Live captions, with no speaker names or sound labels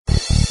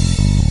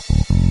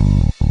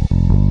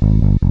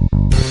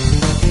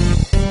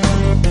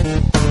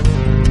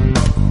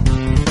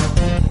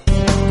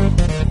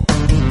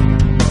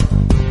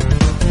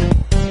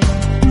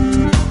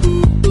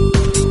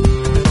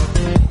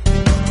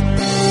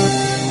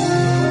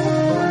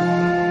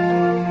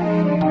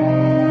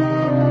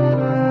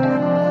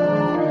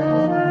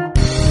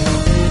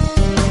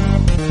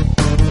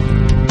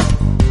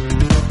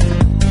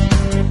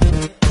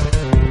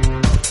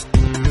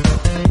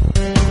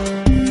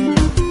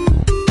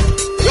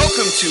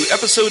to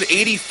episode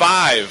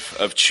 85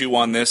 of Chew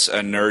on This, a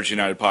Nerds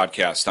United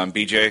podcast. I'm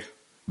BJ.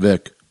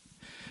 Vic.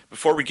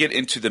 Before we get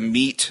into the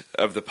meat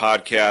of the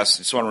podcast, I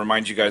just want to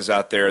remind you guys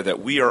out there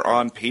that we are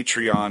on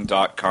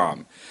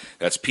patreon.com.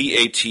 That's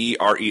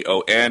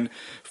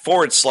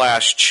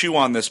Patreon.com/Chew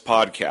on This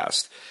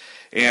podcast.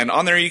 And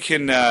on there you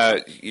can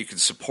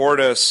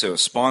support us,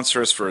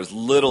 sponsor us for as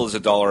little as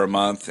 $1 a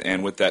month,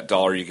 and with that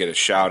dollar you get a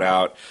shout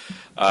out.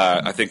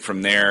 I think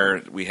from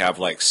there we have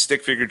like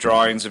stick figure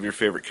drawings of your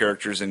favorite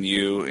characters and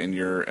you in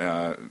your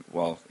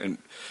in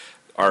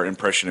our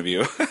impression of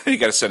you. You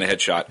got to send a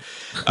headshot.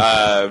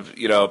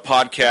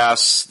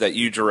 Podcasts that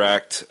you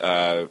direct.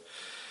 I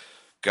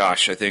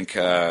think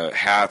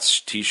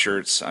hats,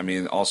 T-shirts. I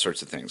mean, all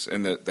sorts of things.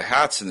 And the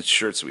hats and the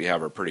shirts that we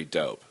have are pretty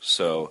dope.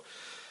 So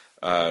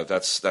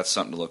that's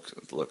something to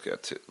look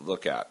at.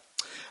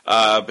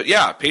 But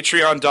yeah,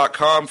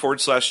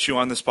 Patreon.com/Chew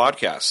on This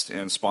podcast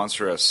and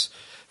sponsor us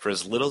for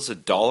as little as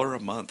 $1 a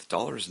month.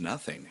 $1 is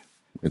nothing.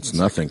 It's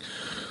nothing.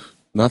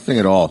 Nothing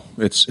at all.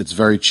 It's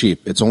very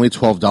cheap. It's only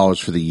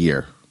 $12 for the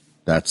year.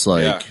 That's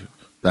like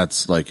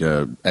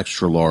a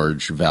extra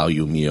large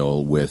value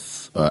meal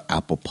with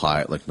apple pie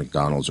at like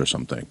McDonald's or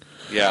something.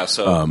 Yeah,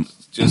 so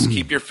just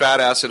keep your fat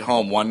ass at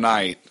home one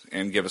night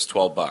and give us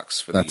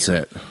 $12 for the year. That's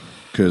it.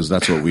 Because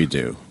that's what we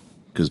do.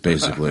 Because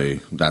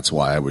basically, that's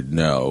why I would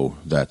know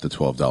that the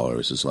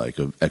 $12 is like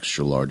an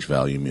extra large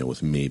value meal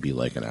with maybe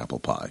like an apple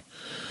pie.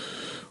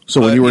 So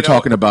when you were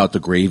talking about the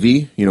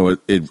gravy,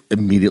 it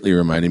immediately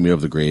reminded me of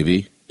the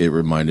gravy. It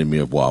reminded me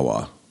of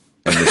Wawa.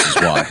 And this is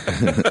why.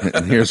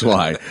 And here's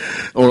why.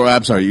 Or,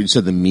 I'm sorry, you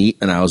said the meat,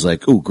 and I was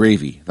like, ooh,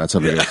 gravy. That's how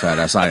big a fat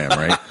ass I am,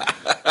 right?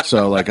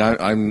 So, like,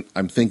 I'm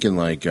thinking,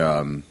 like,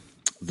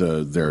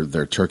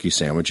 their turkey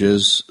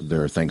sandwiches,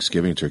 their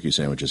Thanksgiving turkey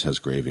sandwiches has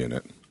gravy in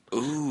it.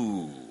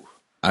 Ooh.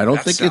 I don't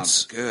think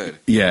it's good.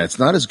 Yeah, it's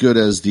not as good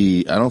as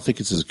I don't think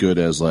it's as good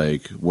as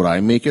like what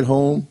I make at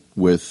home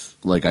with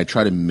like I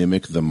try to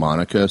mimic the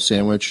Monica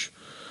sandwich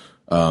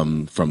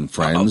from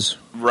Friends.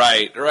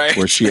 Right.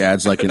 Where she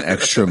adds like an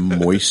extra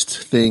moist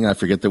thing. I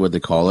forget what they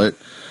call it.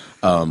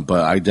 But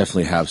I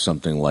definitely have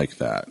something like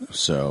that.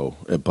 So,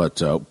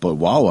 but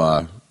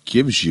Wawa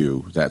gives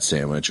you that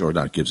sandwich, or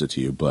not gives it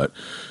to you, but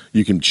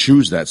you can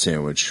choose that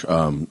sandwich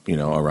around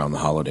the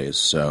holidays.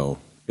 So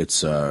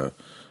it's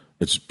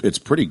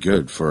pretty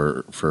good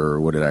for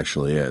what it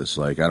actually is.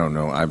 Like, I don't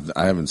know.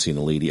 I haven't seen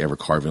a lady ever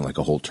carving like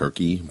a whole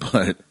turkey,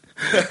 but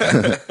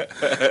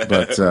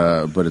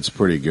but it's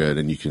pretty good.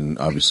 And you can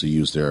obviously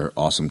use their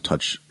awesome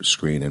touch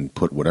screen and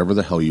put whatever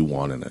the hell you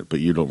want in it, but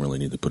you don't really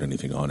need to put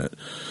anything on it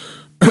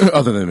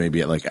other than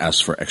maybe like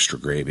ask for extra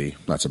gravy.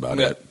 That's about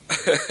it.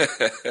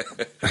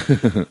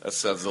 That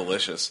sounds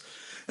delicious.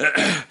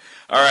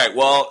 All right,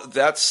 well,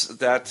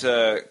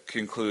 that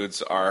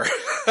concludes our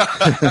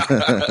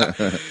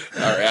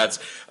our ads.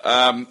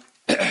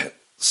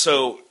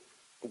 So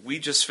we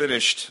just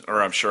finished,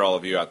 or I'm sure all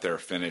of you out there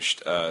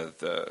finished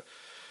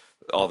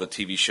all the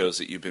TV shows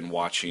that you've been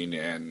watching,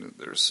 and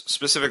there's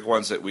specific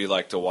ones that we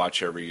like to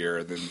watch every year,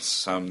 and then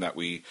some that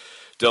we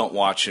don't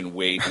watch and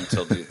wait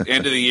until the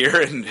end of the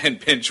year and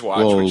binge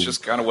watch, which is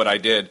kind of what I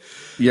did.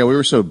 Yeah, we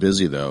were so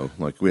busy though.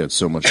 Like we had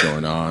so much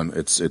going on.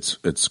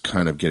 It's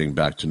kind of getting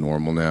back to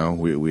normal now.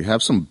 We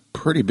have some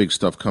pretty big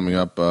stuff coming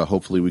up.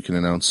 Hopefully we can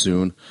announce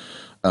soon.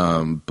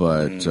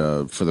 But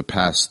for the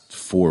past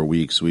 4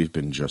 weeks, we've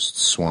been just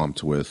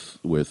swamped with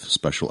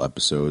special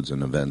episodes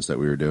and events that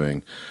we were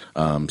doing.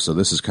 So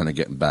this is kind of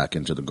getting back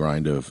into the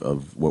grind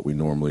of what we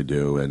normally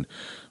do. And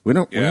we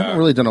haven't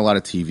really done a lot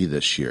of TV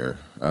this year.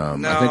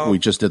 No. I think we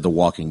just did The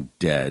Walking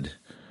Dead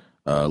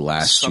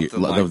last year.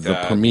 Like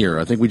the premiere.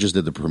 I think we just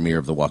did the premiere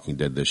of The Walking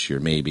Dead this year,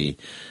 maybe.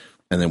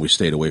 And then we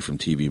stayed away from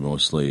TV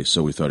mostly.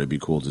 So we thought it'd be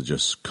cool to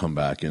just come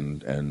back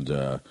and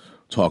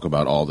talk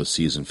about all the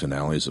season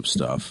finales of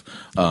stuff.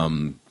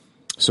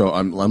 So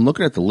I'm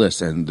looking at the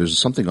list, and there's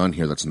something on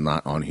here that's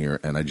not on here,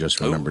 and I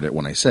just remembered it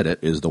when I said it,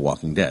 is The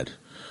Walking Dead.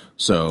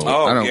 So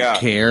I don't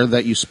care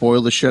that you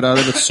spoil the shit out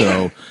of it.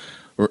 So,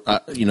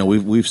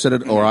 we've said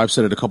it, or I've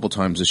said it a couple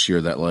times this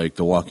year, that like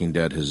The Walking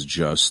Dead has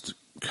just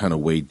kind of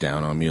weighed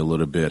down on me a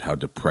little bit, how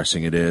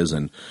depressing it is,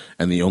 and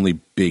the only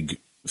big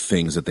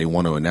things that they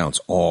want to announce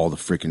all the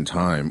freaking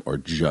time are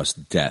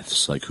just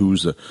deaths. Like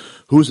who's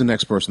the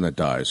next person that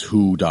dies?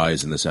 Who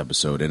dies in this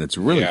episode? And it's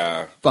really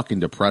fucking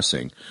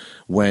depressing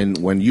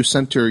when you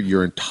center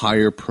your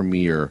entire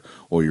premiere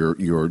or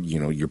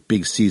your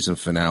big season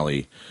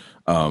finale.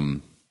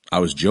 I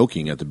was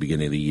joking at the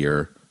beginning of the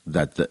year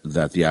that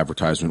the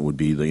advertisement would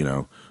be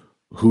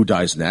who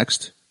dies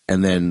next,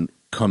 and then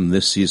come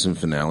this season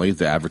finale,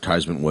 the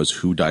advertisement was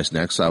who dies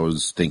next. I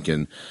was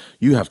thinking,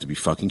 you have to be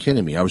fucking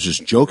kidding me. I was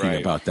just joking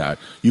about that.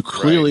 You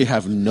clearly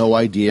have no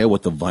idea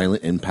what the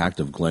violent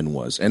impact of Glenn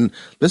was. And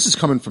this is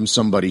coming from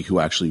somebody who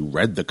actually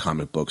read the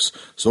comic books.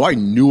 So I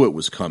knew it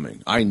was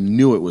coming.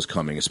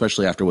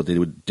 Especially after what they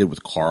did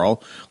with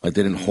Carl. Like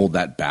they didn't hold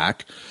that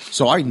back.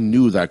 So I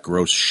knew that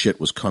gross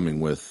shit was coming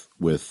with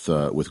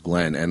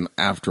Glenn. And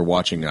after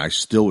watching it, I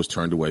still was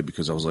turned away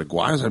because I was like,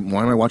 why am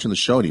I watching the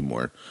show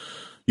anymore?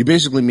 You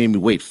basically made me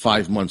wait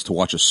 5 months to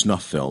watch a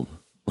snuff film.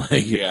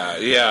 Like,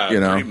 Yeah,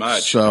 pretty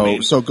much.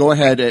 So go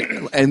ahead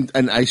and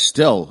I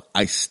still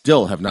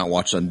have not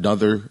watched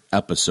another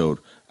episode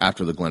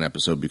after the Glenn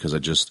episode because I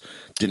just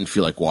didn't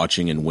feel like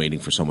watching and waiting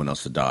for someone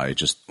else to die. It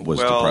just was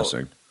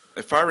depressing.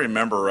 If I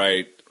remember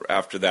right,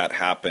 after that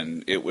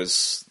happened, it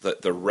was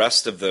the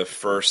rest of the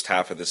first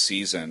half of the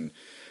season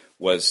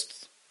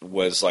was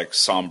like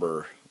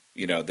somber.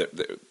 You know,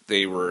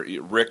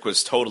 Rick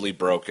was totally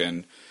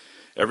broken.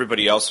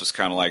 Everybody else was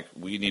kind of like,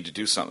 we need to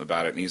do something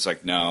about it. And he's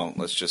like, no,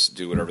 let's just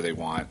do whatever they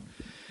want.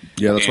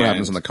 Yeah, that's what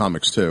happens in the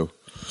comics, too.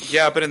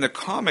 Yeah, but in the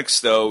comics,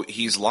 though,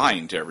 he's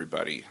lying to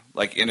everybody.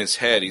 Like, in his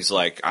head, he's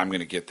like, I'm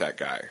going to get that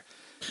guy.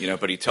 You know,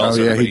 but he tells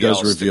everybody else.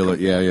 Oh, yeah, he does reveal it.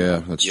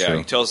 Yeah, that's true. Yeah,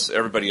 he tells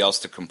everybody else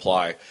to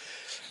comply.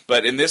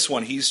 But in this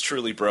one, he's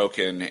truly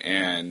broken,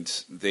 and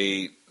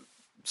they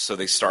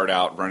start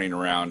out running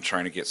around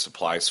trying to get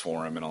supplies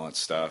for him and all that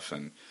stuff.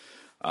 And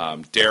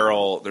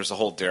Daryl, there's a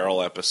whole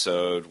Daryl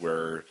episode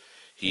where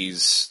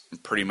he's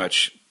pretty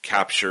much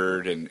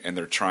captured, and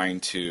they're trying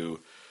to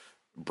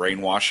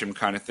brainwash him,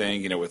 kind of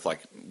thing. You know,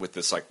 with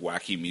this like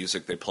wacky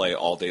music they play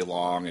all day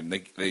long, and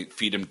they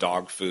feed him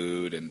dog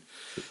food, and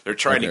they're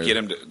trying to get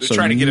him to. They're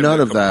trying to get him to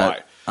comply.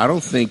 That. I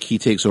don't think he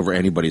takes over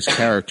anybody's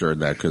character in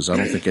that because I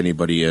don't think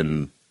anybody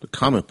in the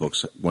comic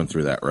books went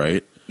through that,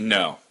 right?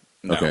 No.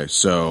 Okay,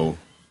 so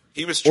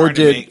he was trying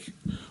to make.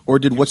 Or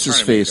did what's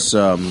his face?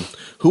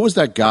 Who was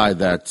that guy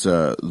that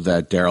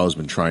Daryl has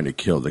been trying to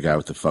kill? The guy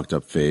with the fucked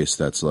up face.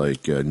 That's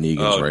like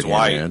Negan's right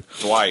hand man.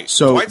 Dwight.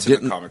 So Dwight's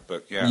in the comic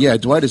book. Yeah. Yeah,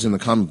 Dwight is in the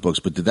comic books.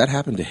 But did that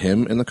happen to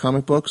him in the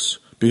comic books?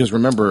 Because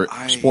remember,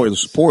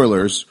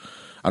 spoilers.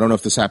 I don't know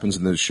if this happens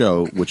in the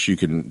show, which you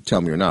can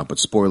tell me or not. But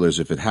spoilers,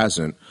 if it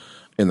hasn't.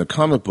 In the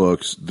comic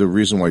books, the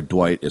reason why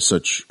Dwight is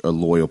such a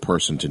loyal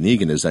person to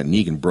Negan is that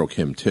Negan broke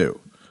him too.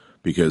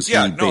 Because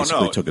he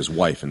basically took his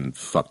wife and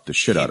fucked the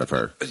shit out of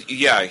her.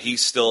 Yeah,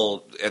 he's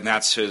still, and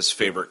that's his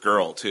favorite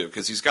girl too,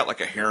 because he's got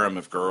like a harem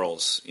of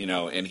girls, you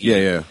know, and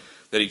that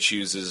he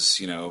chooses,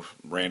 you know,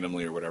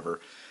 randomly or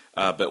whatever.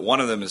 But one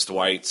of them is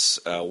Dwight's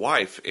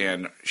wife,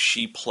 and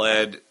she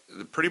pled.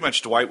 Pretty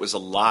much, Dwight was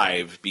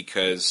alive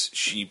because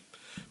she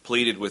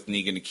pleaded with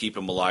Negan to keep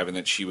him alive, and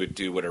that she would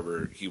do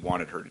whatever he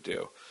wanted her to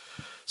do.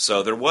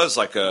 So there was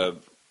like a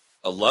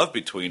love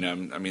between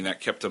them. I mean,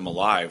 that kept him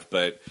alive,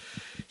 but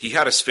he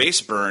had his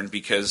face burned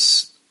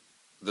because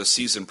the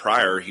season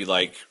prior he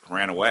like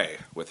ran away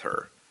with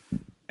her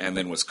and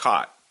then was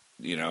caught,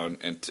 you know,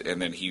 and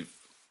then he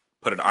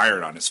put an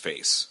iron on his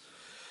face.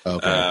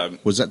 Okay.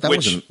 Was that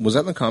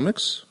in the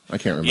comics? I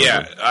can't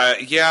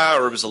remember. Yeah,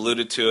 or it was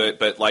alluded to it,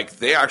 but like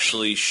they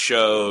actually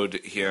showed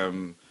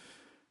him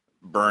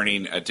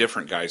burning a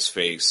different guy's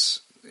face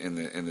in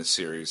the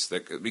series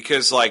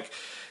because like,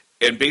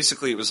 and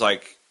basically it was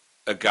like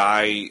a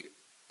guy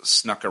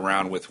snuck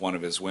around with one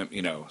of his women,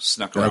 you know,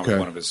 with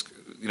one of his,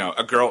 you know,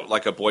 a girl,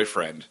 like a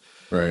boyfriend,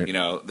 right? You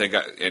know,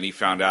 and he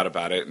found out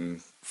about it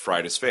and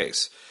fried his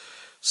face.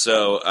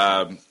 So,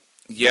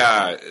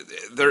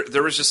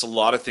 there was just a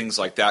lot of things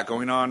like that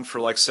going on for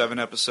like 7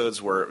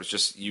 episodes where it was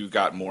just, you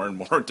got more and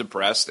more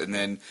depressed. And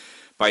then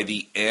by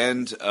the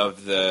end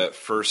of the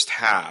first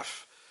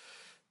half,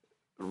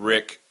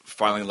 Rick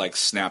finally like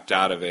snapped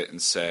out of it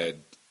and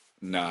said,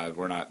 nah,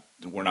 we're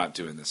not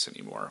doing this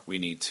anymore. We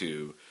need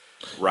to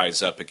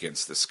rise up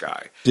against this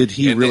guy. Did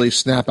he really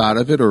snap out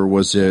of it, or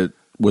was it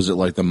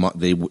like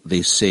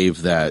they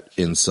saved that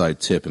inside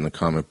tip in the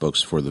comic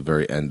books for the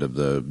very end of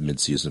the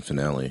mid-season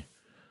finale?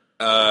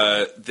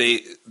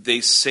 They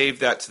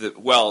saved that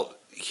to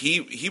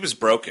he was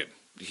broken.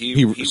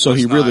 He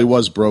really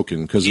was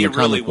broken because he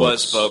really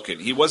was broken.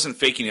 He wasn't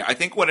faking it. I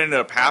think what ended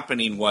up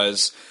happening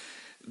was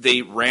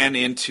they ran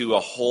into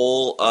a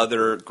whole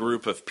other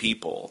group of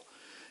people,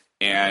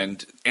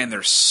 and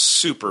they're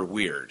super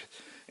weird.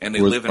 And they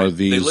live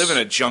in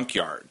a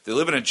junkyard. They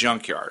live in a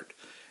junkyard,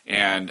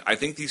 and I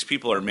think these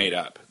people are made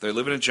up. They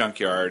live in a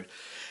junkyard,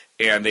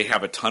 and they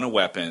have a ton of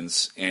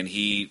weapons. And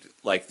he,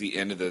 like the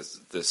end of the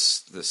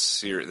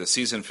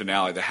season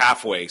finale, the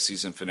halfway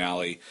season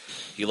finale,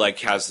 he like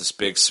has this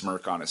big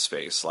smirk on his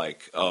face,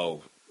 like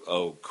oh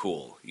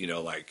cool, you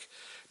know, like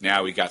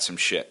now we got some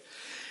shit.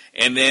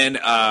 And then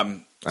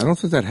I don't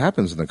think that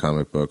happens in the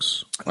comic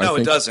books. No,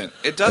 it doesn't.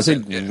 It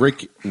doesn't. I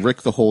think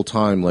Rick the whole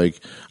time, like,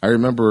 I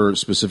remember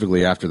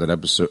specifically after that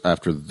episode,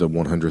 after the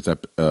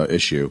 100th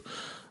issue,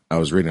 I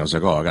was reading, I was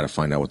like, oh, I got to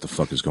find out what the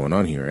fuck is going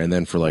on here. And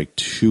then for like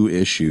 2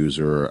 issues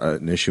or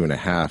an issue and a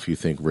half, you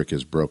think Rick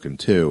is broken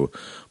too.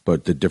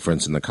 But the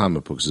difference in the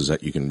comic books is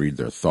that you can read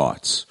their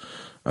thoughts.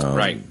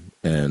 Right.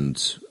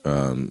 And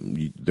I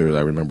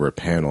remember a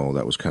panel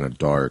that was kind of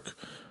dark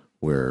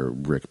where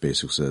Rick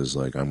basically says,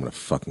 like, I'm going to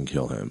fucking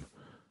kill him.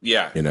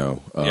 Yeah, you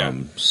know.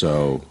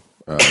 So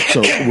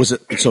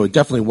it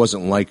definitely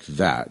wasn't like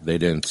that. They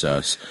didn't.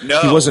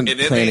 No, he wasn't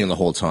planning the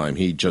whole time.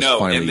 He just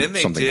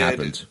finally something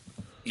happened.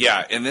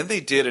 Yeah, and then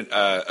they did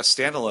a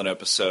standalone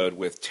episode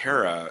with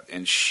Tara,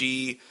 and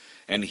she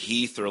and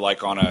Heath are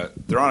like on a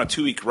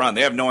 2-week run.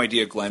 They have no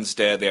idea Glenn's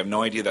dead. They have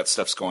no idea that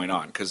stuff's going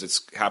on because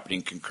it's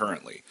happening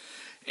concurrently,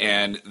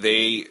 and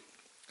they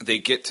they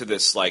get to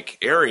this like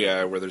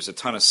area where there's a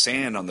ton of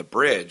sand on this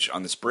bridge,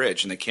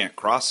 and they can't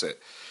cross it.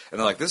 And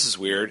they're like, this is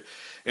weird.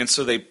 And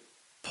so they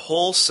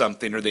pull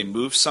something or they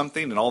move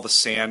something, and all the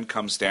sand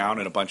comes down,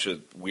 and a bunch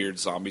of weird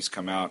zombies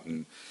come out.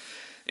 And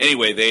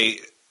anyway,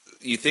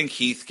 you think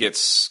Heath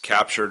gets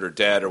captured or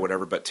dead or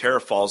whatever, but Tara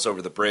falls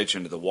over the bridge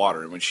into the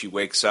water. And when she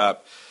wakes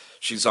up,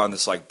 she's on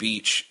this like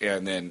beach,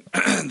 and then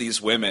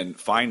these women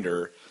find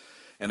her,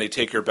 and they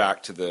take her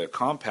back to the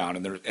compound,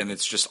 and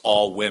it's just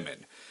all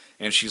women.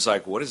 And she's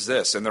like, what is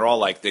this? And they're all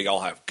like, they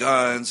all have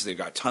guns, they've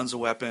got tons of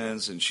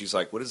weapons, and she's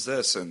like, what is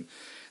this? And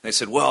they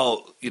said,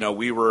 well,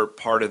 we were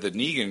part of the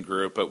Negan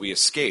group, but we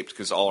escaped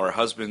because all our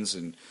husbands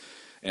and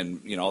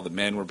all the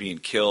men were being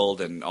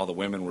killed and all the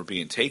women were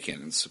being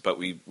taken. But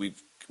we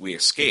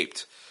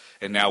escaped,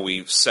 and now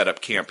we've set up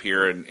camp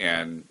here,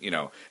 and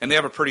they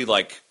have a pretty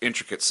like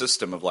intricate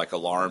system of like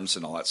alarms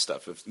and all that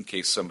stuff in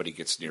case somebody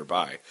gets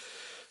nearby.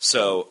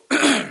 So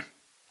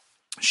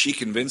she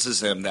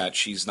convinces them that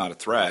she's not a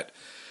threat.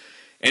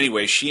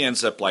 Anyway, she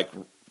ends up like,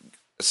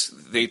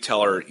 they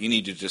tell her, you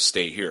need to just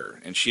stay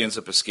here. And she ends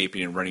up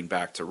escaping and running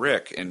back to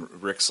Rick. And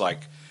Rick's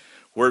like,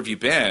 where have you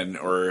been?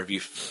 Or have you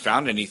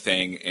found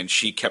anything? And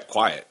she kept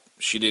quiet.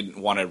 She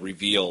didn't want to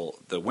reveal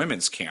the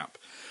women's camp.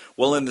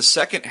 Well, in the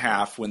second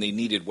half, when they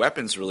needed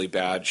weapons really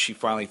bad, she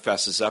finally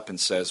fesses up and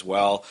says,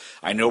 well,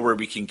 I know where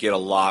we can get a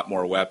lot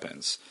more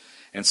weapons.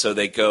 And so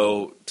they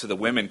go to the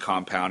women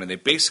compound, and they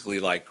basically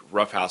like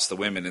roughhouse the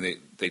women, and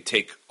they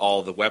take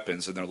all the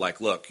weapons, and they're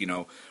like, look,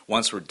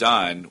 once we're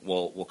done,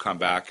 we'll come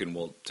back and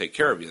we'll take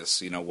care of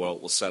this.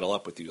 We'll settle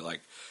up with you.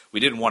 Like, we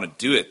didn't want to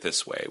do it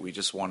this way. We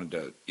just wanted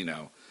to,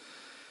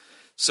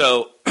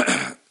 So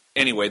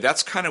anyway,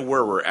 that's kind of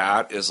where we're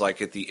at, is like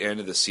at the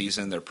end of the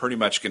season, they're pretty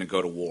much going to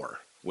go to war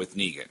with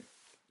Negan.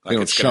 Like, they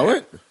don't show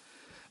it?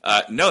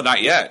 No,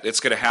 not yet. It's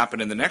going to happen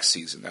in the next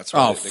season. That's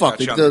right. Oh, fuck.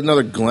 They did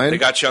another Glenn? They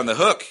got you on the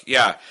hook.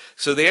 Yeah.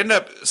 So they end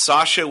up,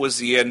 Sasha was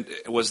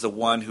the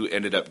one who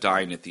ended up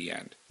dying at the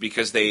end,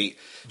 because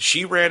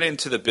she ran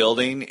into the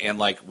building and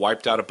like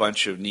wiped out a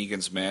bunch of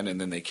Negan's men,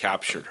 and then they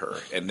captured her.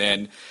 And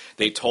then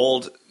they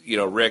told,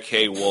 Rick,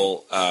 hey,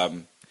 well,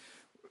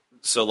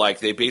 so like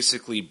they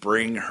basically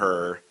bring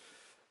her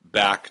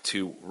back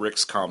to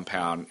Rick's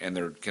compound, and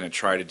they're going to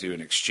try to do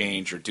an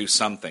exchange or do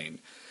something.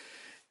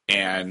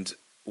 And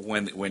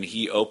when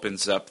he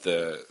opens up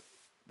the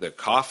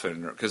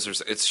coffin,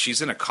 because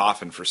she's in a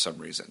coffin for some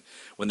reason.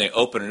 When they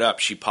open it up,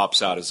 she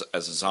pops out as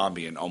a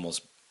zombie and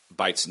almost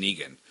bites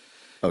Negan.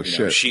 Oh,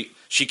 shit!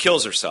 She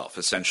kills herself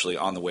essentially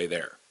on the way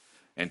there,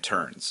 and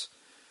turns,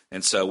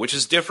 and so, which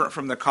is different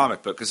from the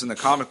comic book, because in the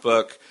comic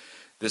book,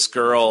 this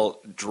girl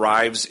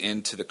drives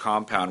into the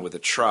compound with a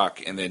truck,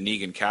 and then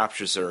Negan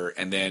captures her,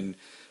 and then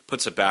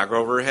puts a bag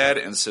over her head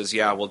and says,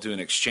 "Yeah, we'll do an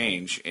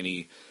exchange," and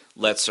he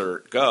lets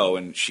her go,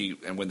 and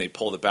when they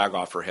pull the bag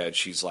off her head,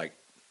 she's like,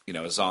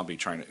 a zombie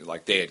trying to,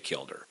 like, they had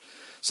killed her.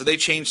 So they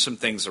changed some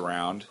things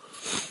around,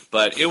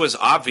 but it was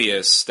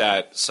obvious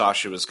that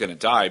Sasha was going to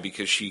die,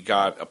 because she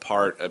got a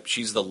part of,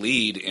 she's the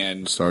lead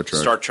in Star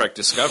Trek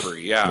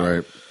Discovery,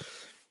 yeah,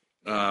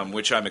 right.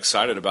 Which I'm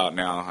excited about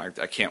now.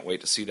 I can't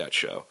wait to see that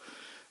show.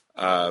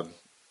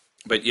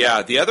 But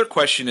yeah, the other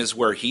question is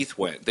where Heath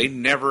went. They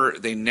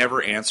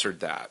never answered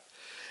that.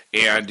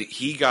 And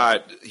he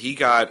got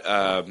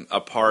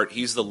a part.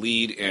 He's the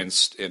lead in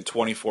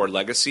 24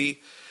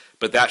 Legacy,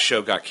 but that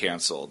show got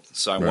canceled.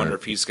 So I wonder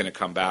if he's going to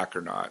come back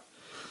or not.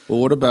 Well,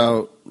 what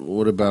about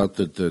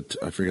the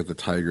I forget the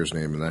tiger's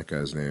name and that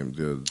guy's name.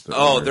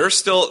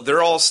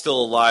 They're all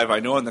still alive. I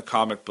know in the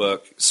comic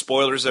book.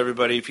 Spoilers,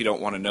 everybody, if you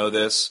don't want to know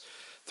this.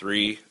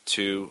 3,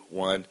 2,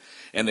 1.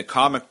 In the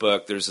comic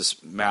book, there's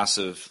this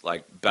massive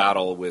like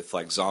battle with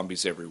like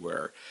zombies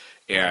everywhere,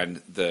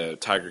 and the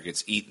tiger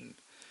gets eaten.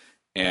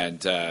 And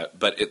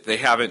but they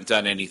haven't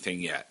done anything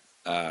yet.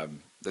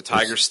 The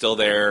tiger's still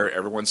there.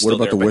 Everyone's still there.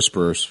 What about the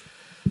Whisperers?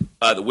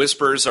 The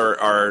Whisperers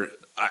are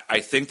I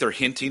think they're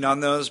hinting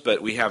on those,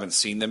 but we haven't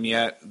seen them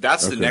yet.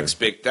 That's the next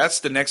big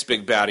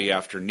baddie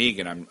after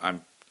Negan.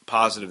 I'm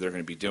positive they're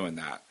going to be doing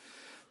that.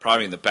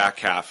 Probably in the back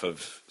half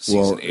of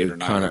season 8 or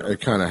 9.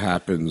 It kind of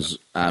happens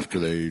after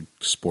they,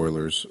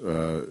 spoilers,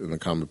 in the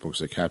comic books,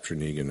 they capture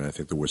Negan, and I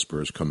think the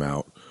Whisperers come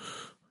out.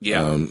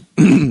 Yeah.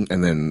 And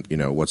then,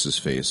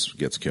 what's-his-face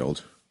gets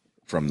killed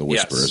from the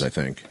Whisperers, yes. I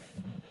think.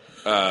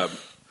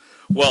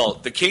 Well,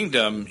 the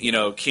kingdom,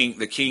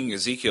 the king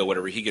Ezekiel,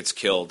 whatever, he gets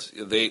killed.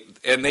 He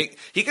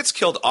gets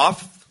killed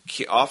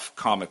off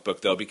comic book,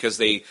 though, because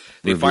they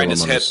find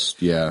his head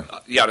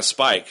to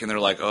Spike, and they're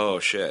like, oh,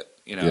 shit.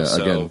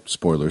 Again,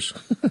 spoilers.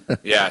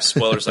 Yeah,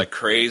 spoilers like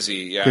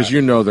crazy. Yeah, because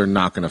they're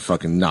not going to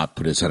fucking not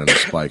put his head on a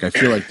spike. I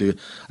feel like the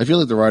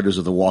writers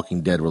of The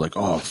Walking Dead were like,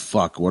 oh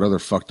fuck, what other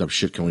fucked up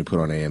shit can we put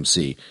on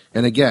AMC?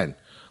 And again,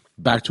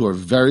 back to our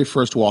very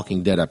first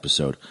Walking Dead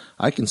episode,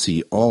 I can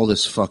see all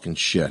this fucking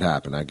shit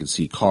happen. I can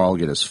see Carl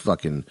get his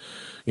fucking,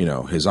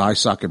 his eye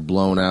socket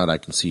blown out. I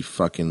can see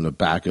fucking the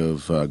back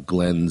of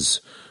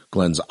Glenn's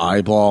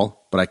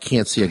eyeball, but I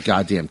can't see a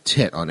goddamn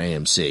tit on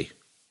AMC.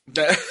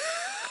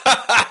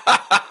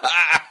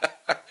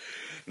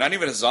 Not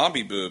even a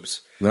zombie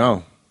boobs.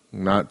 No.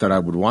 Not that I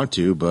would want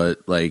to,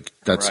 but like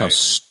that's how Right.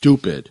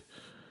 stupid.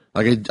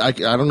 Like I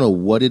don't know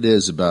what it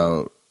is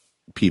about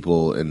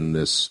people in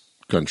this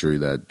country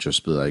that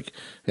just be like,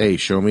 hey,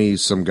 show me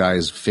some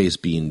guy's face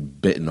being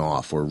bitten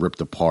off or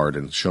ripped apart,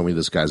 and show me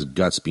this guy's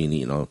guts being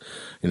eaten,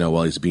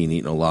 while he's being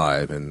eaten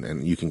alive,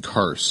 and you can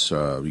curse.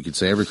 You can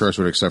say every curse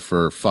word except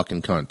for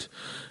fucking cunt.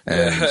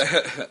 And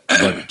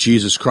but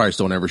Jesus Christ,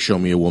 don't ever show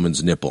me a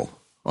woman's nipple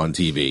on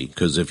TV,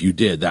 because if you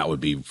did, that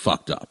would be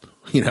fucked up.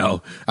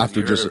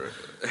 After just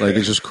like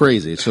it's just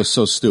crazy. It's just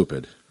so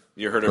stupid.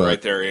 You heard it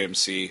right there,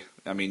 AMC.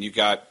 I mean, you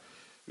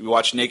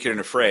watch Naked and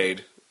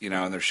Afraid,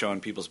 and they're showing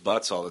people's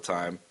butts all the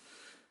time,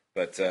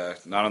 but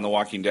not on The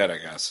Walking Dead, I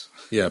guess.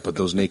 Yeah, but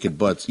those naked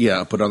butts.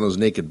 Yeah, but on those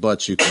naked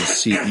butts, you can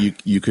see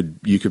you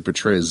could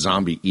portray a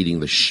zombie eating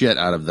the shit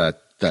out of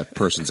that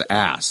person's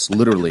ass,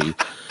 literally,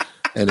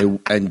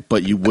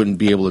 but you wouldn't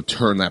be able to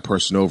turn that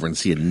person over and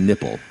see a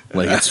nipple.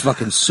 Like, it's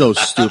fucking so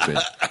stupid,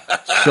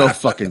 so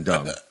fucking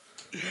dumb.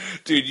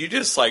 Dude, you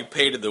just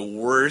painted the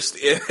worst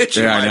image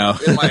Yeah, I know.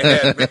 in my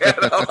head, man.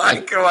 I'm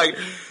like,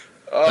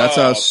 that's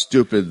how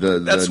stupid the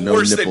that's no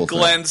worse nipple than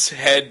Glenn's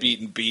head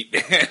being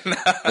beaten.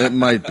 It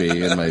might be.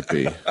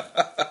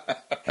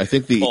 I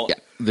think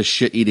the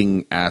shit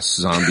eating ass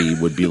zombie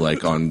would be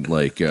on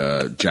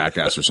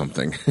Jackass or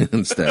something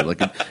instead.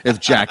 Like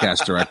if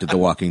Jackass directed The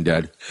Walking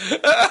Dead.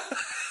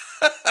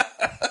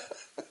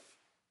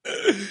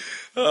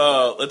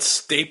 Let's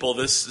staple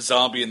this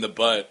zombie in the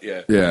butt.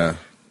 Yeah. Yeah.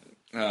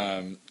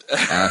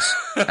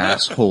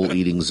 Asshole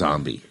eating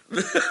zombie.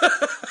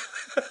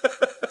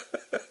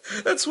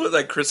 That's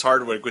what Chris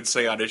Hardwick would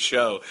say on his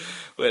show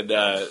when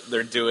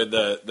they're doing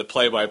the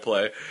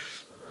play-by-play.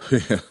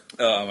 Yeah.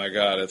 Oh my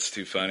god, it's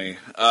too funny.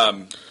 All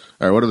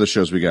right, what are the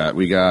shows we got?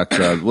 We got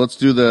let's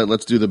do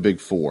the big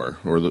four,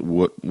 or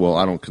well,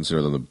 I don't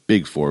consider them the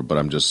big four, but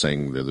I'm just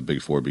saying they're the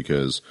big four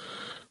because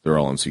they're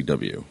all on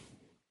CW.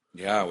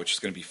 Yeah, which is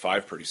going to be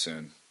 5 pretty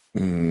soon.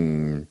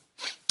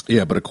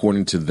 Yeah, but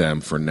according to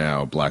them, for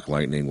now, Black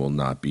Lightning will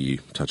not be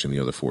touching the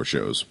other 4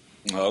 shows.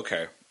 Oh,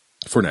 okay.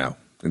 For now,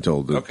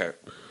 until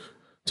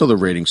the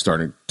ratings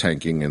start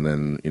tanking, and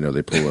then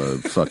they pull a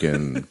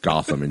fucking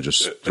Gotham and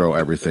just throw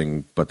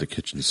everything but the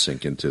kitchen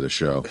sink into the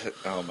show.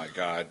 Oh my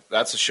god,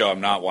 that's a show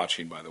I'm not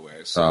watching, by the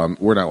way. So.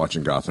 We're not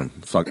watching Gotham.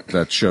 Fuck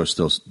that show.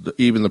 Still,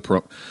 even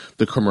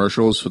the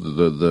commercials for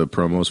the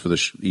promos for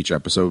each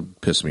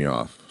episode piss me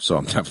off. So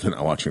I'm definitely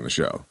not watching the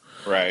show.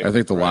 Right. I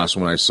think the last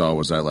one I saw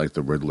was that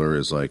the Riddler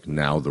is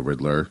now the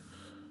Riddler.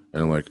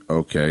 And I'm like,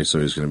 okay,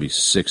 so he's going to be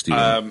 60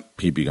 when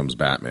he becomes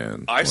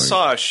Batman. I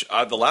saw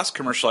the last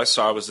commercial I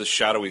saw was this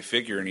shadowy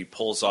figure, and he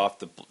pulls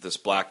off this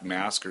black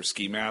mask or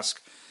ski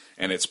mask,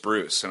 and it's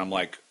Bruce. And I'm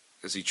like,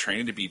 is he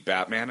training to be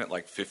Batman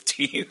at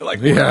 15?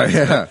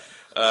 Yeah.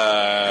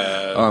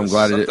 I'm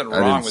glad something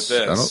wrong with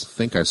this. I don't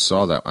think I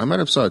saw that. I might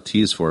have saw a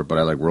tease for it, but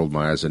I rolled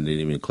my eyes and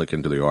didn't even click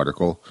into the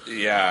article.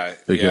 Yeah,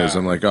 because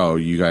I'm like, oh,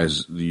 you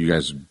guys,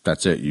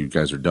 that's it. You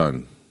guys are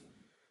done.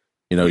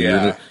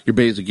 You're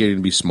basically getting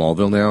to be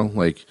Smallville now.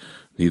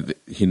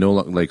 He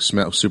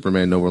no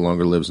Superman no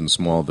longer lives in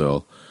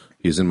Smallville.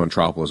 He's in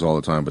Metropolis all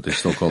the time, but they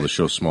still call the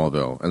show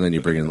Smallville. And then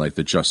you bring in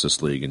the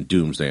Justice League and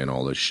Doomsday and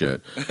all this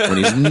shit when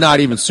he's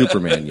not even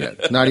Superman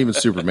yet. Not even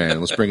Superman.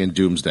 Let's bring in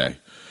Doomsday.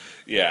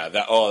 Yeah.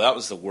 That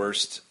was the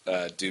worst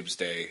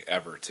Doomsday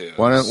ever too.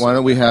 Why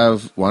don't we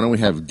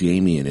have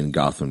Damian in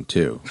Gotham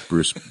too?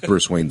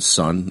 Bruce Wayne's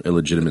son,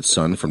 illegitimate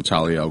son from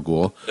Talia al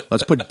Ghul.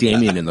 Let's put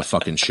Damian in the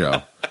fucking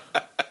show.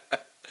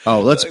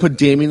 Oh, let's put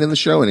Damian in the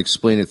show and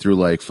explain it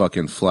through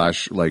fucking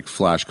Flash.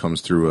 Flash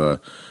comes through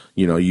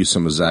use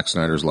some of Zack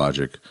Snyder's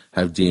logic.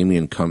 Have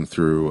Damian come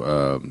through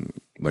a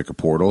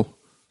portal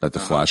that the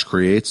Flash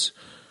creates,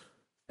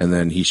 and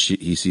then he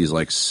sees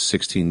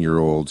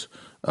 16-year-old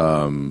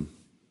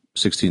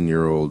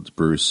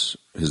Bruce,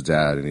 his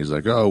dad, and he's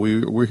like, "Oh,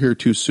 we're here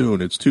too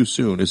soon. It's too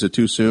soon. Is it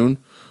too soon?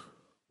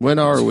 When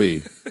are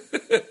we?"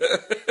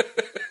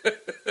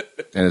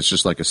 And it's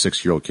just a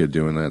 6-year-old kid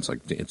doing that.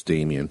 It's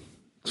Damian.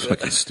 It's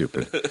fucking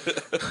stupid.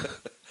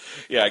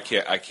 Yeah, I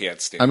can't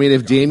stand. I mean,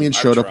 if Damian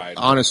showed up, tried.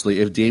 honestly,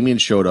 if Damian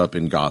showed up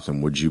in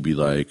Gotham, would you be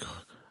like,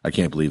 I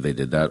can't believe they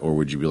did that, or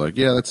would you be like,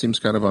 yeah, that seems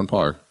kind of on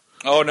par?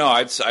 Oh no,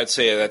 I'd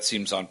say that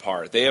seems on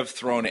par. They have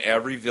thrown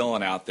every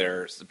villain out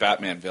there, the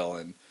Batman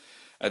villain.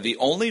 The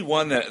only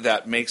one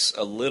that makes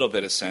a little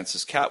bit of sense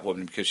is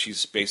Catwoman, because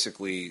she's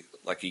basically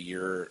a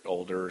year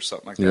older or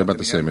something like that. Yeah, about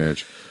the same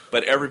age.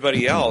 But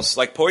everybody else,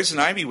 Poison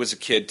Ivy was a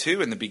kid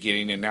too in the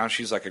beginning, and now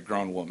she's a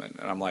grown woman.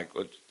 And I'm like,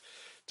 what,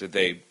 did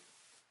they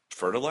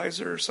fertilize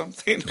her or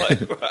something?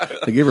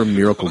 They gave her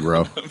Miracle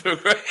Grow.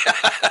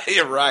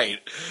 You're right.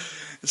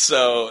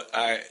 So,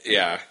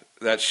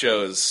 that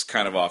show is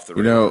kind of off the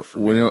radar. For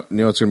me.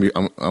 It's gonna be.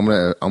 I'm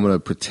gonna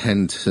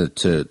pretend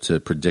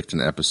to predict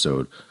an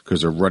episode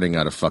because they're running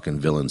out of fucking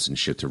villains and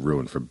shit to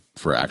ruin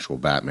for actual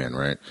Batman,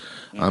 right?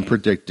 Mm-hmm. I'm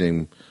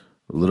predicting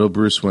little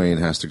Bruce Wayne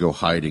has to go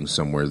hiding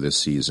somewhere this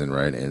season,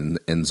 right? And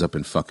ends up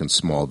in fucking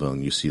Smallville,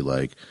 and you see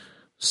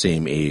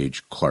same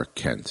age Clark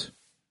Kent.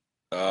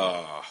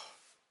 Oh,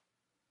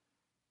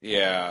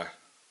 yeah.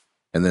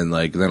 And then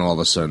then all of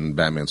a sudden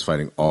Batman's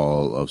fighting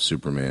all of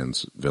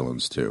Superman's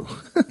villains too.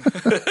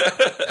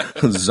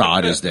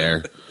 Zod is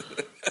there.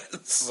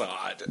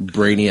 Zod.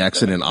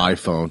 Brainiac's in an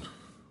iPhone.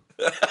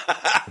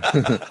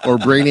 Or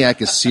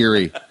Brainiac is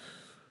Siri.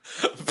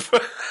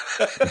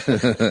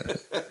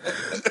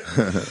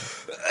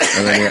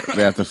 And then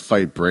they have to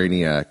fight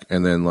Brainiac.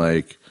 And then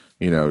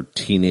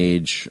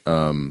teenage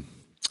not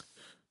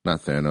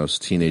Thanos,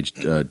 teenage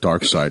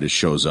Darkseid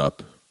shows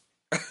up.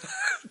 You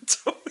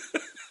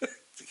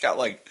got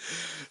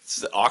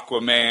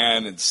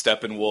Aquaman and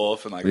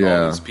Steppenwolf and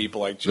all these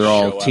people just they're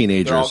all show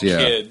teenagers, up. They're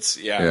all kids,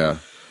 yeah.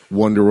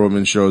 Wonder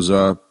Woman shows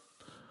up.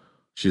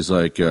 She's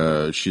like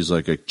a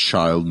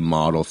child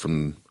model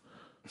from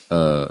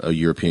a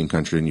European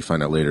country, and you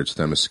find out later it's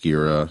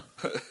Themyscira.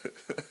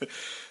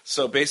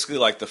 So basically,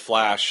 the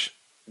Flash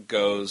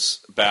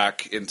goes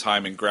back in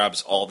time and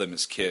grabs all of them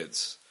as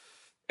kids,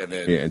 and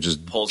then and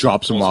just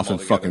drops them off in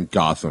fucking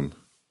Gotham.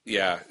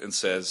 Yeah, and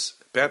says,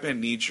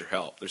 "Batman needs your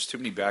help. There's too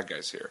many bad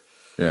guys here."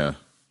 Yeah,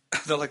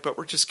 they're like, "But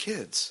we're just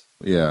kids."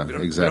 Yeah, We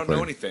exactly. don't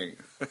know anything.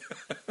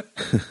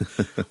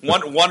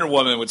 Wonder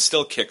Woman would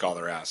still kick all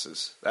their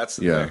asses. That's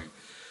the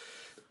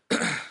thing.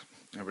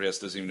 Everybody else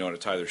doesn't even know how to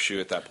tie their shoe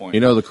at that point.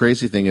 The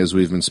crazy thing is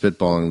we've been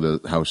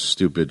spitballing how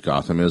stupid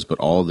Gotham is, but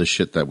all the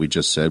shit that we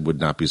just said would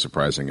not be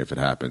surprising if it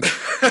happened.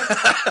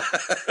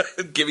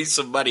 Give me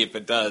some money if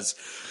it does.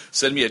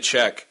 Send me a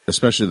check.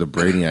 Especially the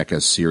Brainiac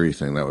as Siri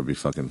thing. That would be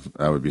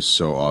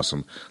so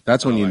awesome.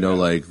 That's when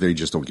they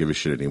just don't give a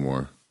shit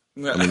anymore.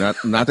 I mean,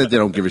 not that they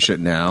don't give a shit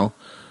now,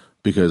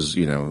 because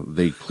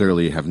they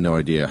clearly have no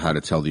idea how to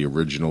tell the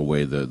original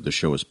way the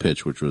show was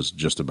pitched, which was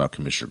just about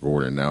Commissioner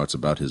Gordon. Now it's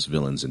about his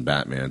villains in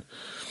Batman.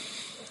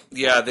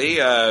 Yeah,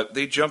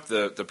 they jumped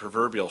the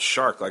proverbial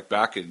shark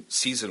back in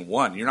season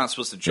 1. You're not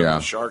supposed to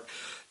jump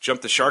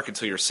the shark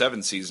until you're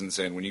 7 seasons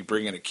in, when you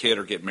bring in a kid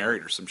or get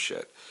married or some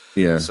shit.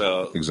 Yeah,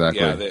 so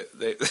exactly.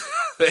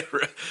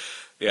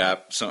 Yeah,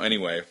 So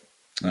anyway.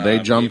 They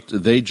jumped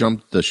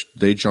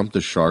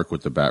the shark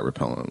with the bat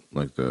repellent,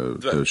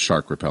 the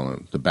shark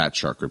repellent, the bat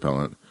shark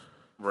repellent,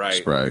 right?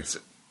 Spray.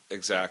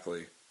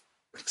 Exactly.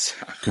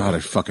 God,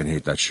 I fucking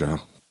hate that show.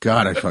 The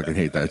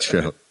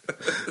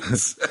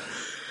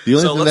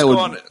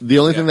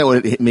only thing that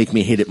would make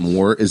me hate it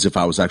more is if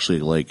I was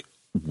actually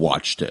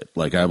watched it.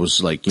 I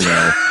was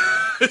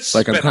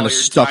I'm kind of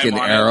stuck in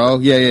Arrow.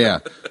 Yeah.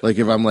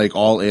 If I'm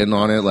all in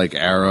on it,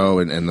 Arrow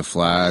and The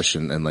Flash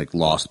and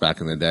Lost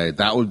back in the day,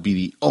 that would be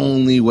the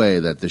only way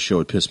that the show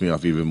would piss me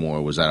off even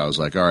more, was that I was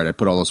all right, I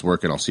put all this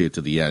work in, I'll see it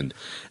to the end.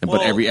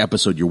 But every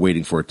episode you're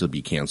waiting for it to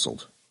be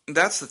canceled.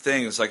 That's the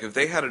thing, is if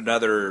they had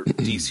another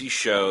DC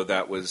show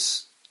that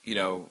was,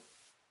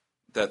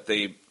 that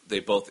they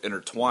both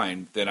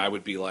intertwined, then I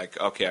would be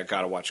okay, I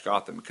got to watch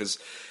Gotham, because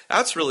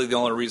that's really the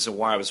only reason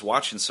why I was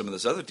watching some of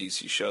those other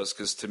DC shows,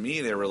 because to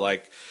me they were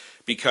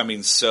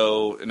becoming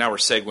so, and now we're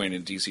segueing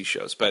into DC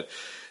shows, but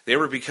they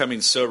were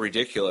becoming so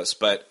ridiculous.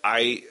 But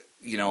I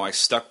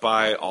stuck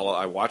by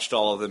I watched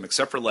all of them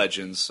except for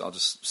Legends. I'll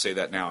just say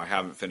that now. I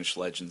haven't finished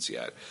Legends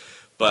yet.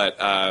 But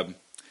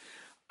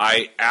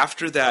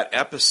after that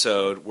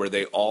episode where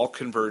they all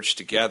converged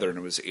together and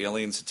it was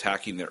aliens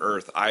attacking the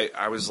Earth,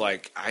 I was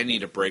like, I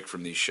need a break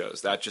from these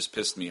shows. That just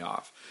pissed me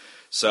off.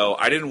 So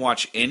I didn't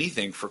watch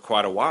anything for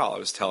quite a while, I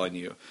was telling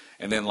you.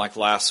 And then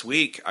last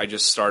week, I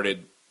just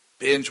started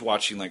binge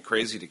watching like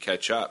crazy to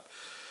catch up.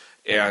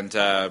 And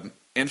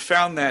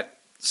found that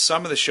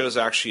some of the shows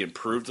actually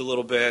improved a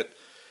little bit,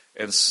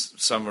 and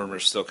some of them are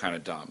still kind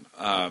of dumb.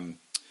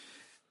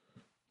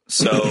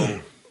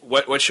 So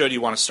what show do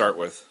you want to start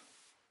with?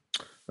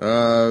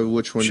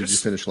 Which one did you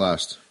finish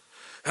last?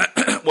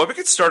 Well, we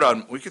could start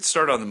on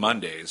the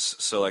Mondays.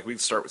 So we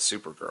could start with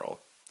Supergirl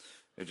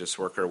and just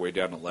work our way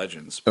down to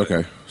Legends. But,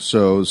 okay,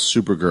 so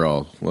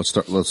Supergirl.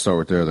 Let's start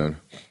with there then.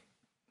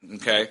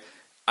 Okay.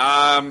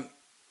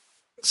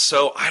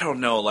 So I don't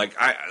know.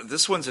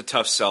 This one's a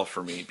tough sell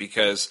for me,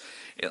 because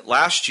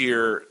last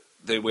year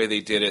the way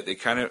they did it, they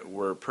kind of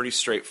were pretty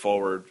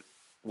straightforward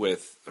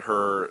with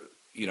her,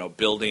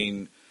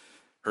 building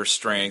her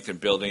strength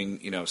and building,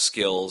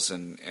 skills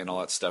and all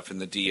that stuff in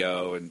the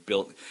DO, and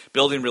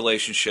building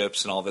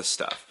relationships and all this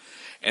stuff.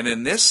 And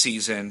then this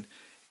season,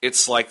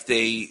 it's like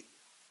they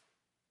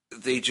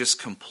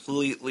just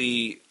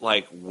completely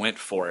went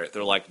for it.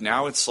 They're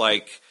now it's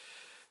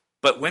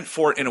but went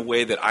for it in a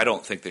way that I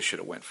don't think they should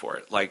have went for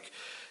it.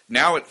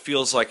 Now it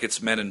feels like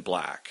it's Men in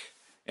Black,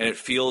 and it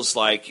feels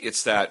like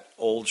it's that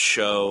old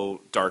show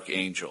Dark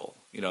Angel,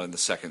 in the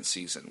second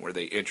season, where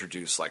they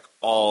introduce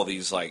all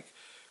these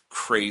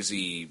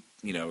crazy,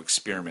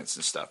 experiments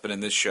and stuff. But in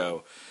this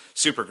show,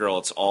 Supergirl,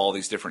 it's all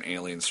these different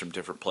aliens from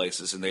different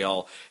places, and they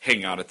all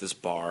hang out at this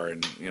bar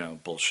and,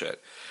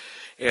 bullshit.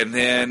 And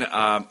then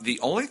the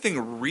only thing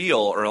I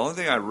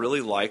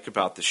really like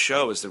about the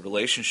show is the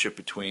relationship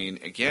between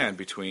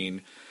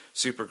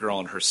Supergirl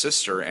and her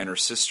sister and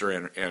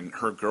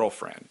her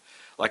girlfriend.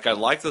 I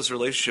like those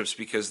relationships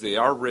because they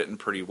are written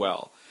pretty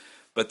well.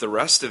 But the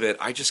rest of it,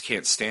 I just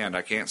can't stand.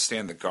 I can't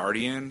stand the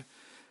Guardian.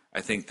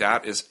 I think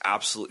that is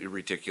absolutely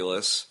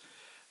ridiculous.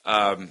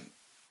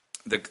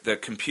 the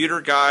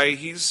computer guy,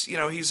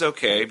 he's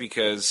okay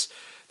because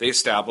they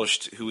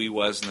established who he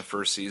was in the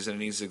first season,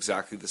 and he's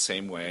exactly the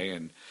same way,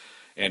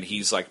 and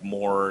he's like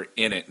more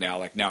in it now.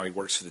 Like now he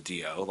works for the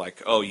DO.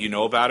 Like, oh, you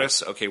know about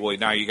us? Okay, well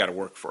now you got to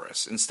work for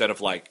us instead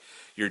of like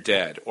you're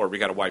dead or we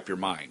got to wipe your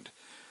mind.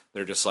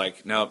 They're just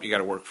like, nope, you got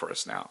to work for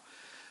us now.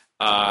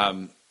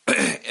 And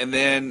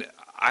then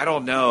I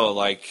don't know,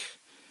 like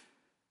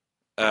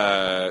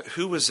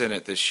who was in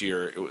it this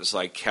year? It was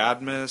like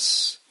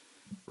Cadmus,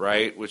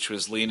 right? Which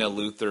was Lena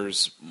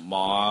Luthor's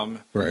mom,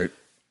 Right.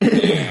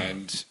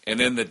 and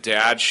then the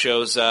dad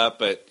shows up,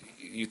 but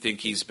you think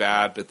he's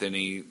bad, but then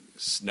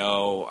he's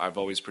no. I've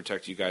always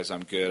protected you guys.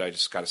 I'm good. I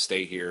just got to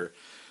stay here.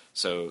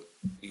 So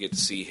you get to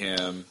see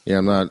him. Yeah,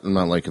 I'm not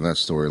liking that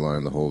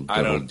storyline. The whole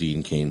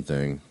Dean Cain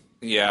thing.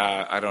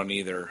 Yeah, I don't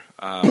either.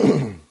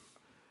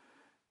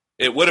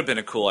 It would have been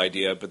a cool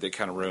idea, but they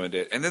kind of ruined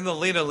it. And then the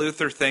Lena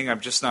Luthor thing,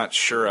 I'm just not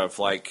sure of.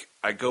 Like,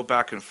 I go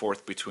back and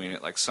forth between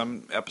it. Like,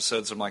 some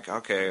episodes I'm like,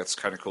 okay, it's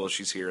kind of cool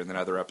she's here. And then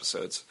other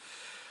episodes,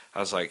 I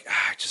was like,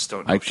 I just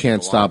don't know. I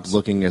can't stop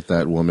looking at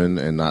that woman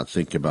and not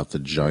think about the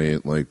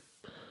giant, like,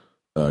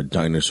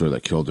 dinosaur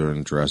that killed her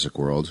in Jurassic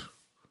World.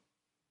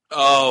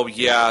 Oh,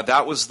 yeah,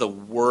 that was the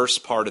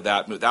worst part of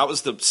that movie. That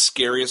was the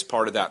scariest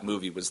part of that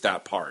movie, was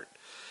that part.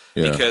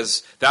 Yeah.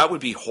 Because that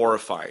would be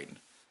horrifying,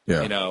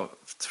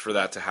 for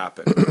that to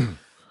happen.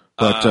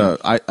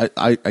 But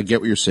I get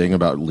what you're saying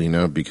about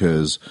Lena,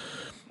 because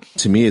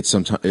to me it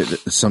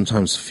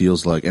sometimes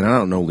feels like, and I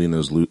don't know Lena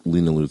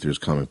Luthor's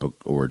comic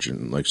book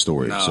origin like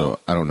story, so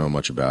I don't know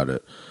much about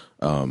it.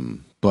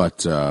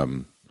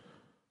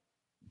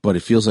 But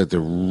it feels like they're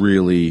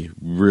really,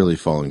 really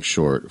falling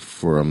short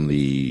from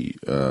the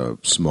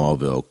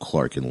Smallville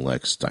Clark and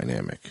Lex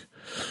dynamic.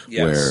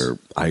 Yes.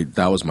 Where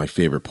that was my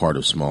favorite part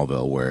of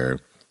Smallville, where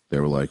they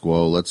were like,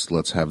 well,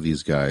 let's have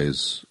these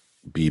guys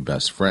be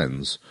best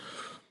friends.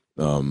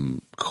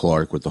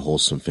 Clark with the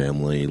wholesome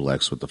family,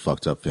 Lex with the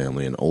fucked up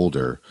family, and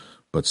older,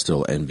 but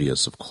still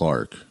envious of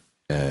Clark,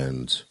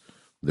 and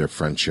their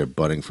friendship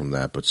budding from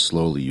that. But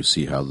slowly you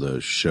see how the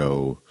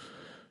show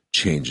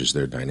changes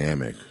their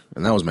dynamic.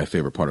 And that was my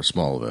favorite part of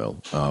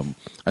Smallville.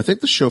 I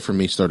think the show for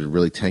me started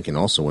really tanking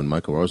also when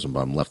Michael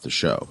Rosenbaum left the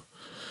show.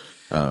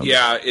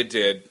 Yeah, it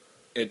did.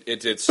 It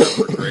did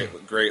suffer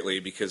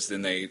greatly, because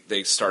then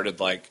they started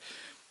like,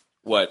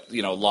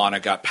 Lana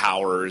got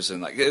powers,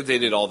 and like they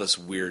did all this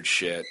weird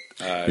shit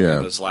in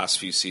those last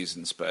few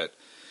seasons. But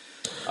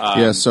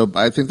so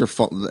I think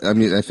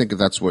I think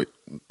that's what,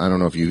 I don't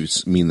know if you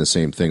mean the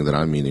same thing that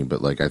I'm meaning,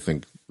 but like I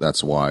think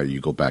that's why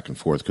you go back and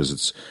forth,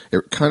 because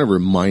it kind of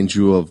reminds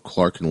you of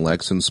Clark and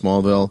Lex in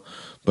Smallville,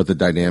 but the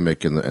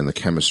dynamic and the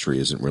chemistry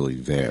isn't really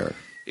there.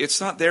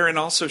 It's not there, and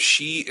also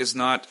she is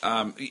not.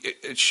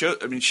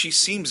 She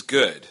seems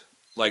good,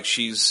 like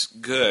she's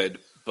good,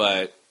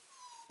 but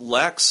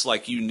Lex,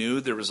 like you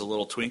knew there was a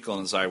little twinkle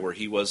in his eye where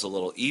he was a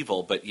little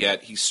evil, but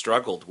yet he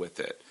struggled with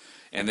it,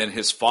 and then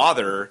his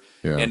father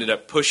ended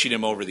up pushing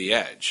him over the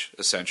edge,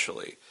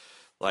 essentially.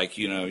 Like,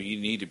 you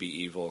need to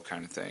be evil,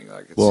 kind of thing.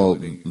 Like,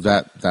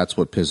 that's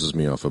what pisses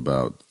me off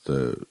about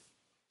the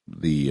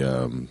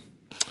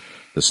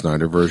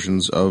Snyder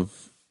versions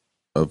of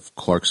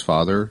Clark's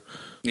father.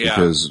 Yeah.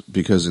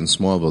 Because in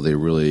Smallville they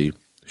really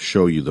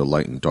show you the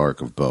light and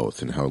dark of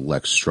both, and how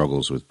Lex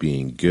struggles with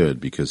being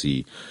good because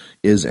he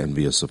is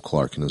envious of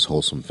Clark and his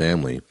wholesome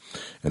family,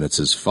 and it's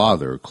his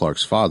father,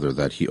 Clark's father,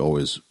 that he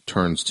always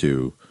turns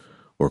to,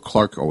 or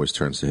Clark always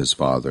turns to his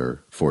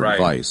father for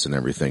advice and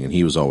everything, and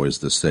he was always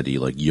the steady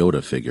like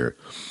Yoda figure.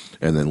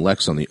 And then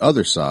Lex on the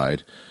other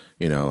side,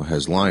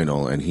 has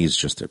Lionel, and he's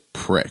just a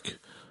prick.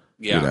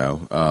 Yeah.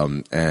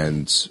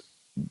 And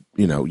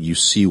you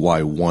see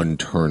why one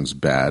turns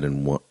bad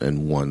and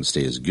one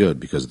stays good,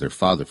 because of their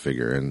father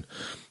figure. And,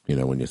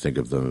 when you think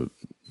of the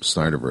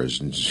Snyder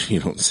versions, you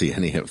don't see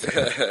any of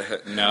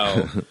that.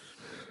 No,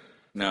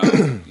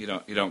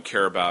 you don't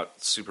care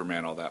about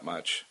Superman all that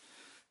much.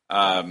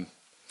 So,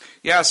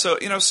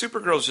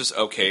 Supergirl's just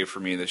okay for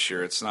me this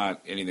year. It's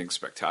not anything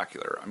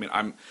spectacular. I mean,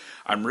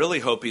 I'm really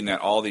hoping that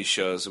all these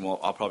shows, and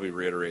I'll probably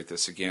reiterate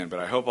this again, but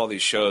I hope all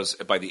these shows,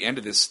 by the end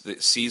of this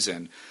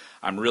season,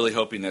 I'm really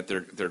hoping that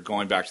they're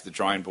going back to the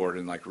drawing board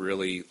and like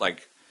really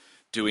like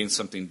doing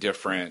something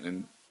different.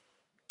 And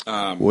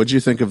what did you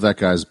think of that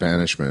guy's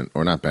banishment,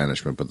 or not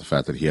banishment, but the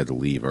fact that he had to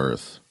leave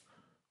Earth?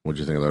 What did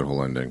you think of that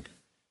whole ending?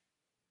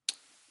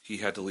 He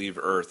had to leave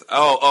Earth.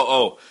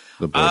 Oh.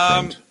 The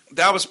boyfriend.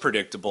 That was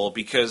predictable,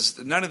 because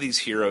none of these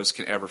heroes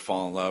can ever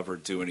fall in love or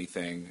do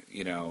anything.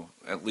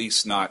 At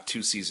least not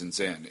 2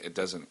 seasons in. It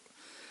doesn't.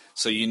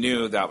 So you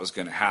knew that was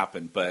going to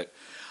happen, but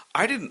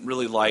I didn't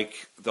really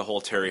like the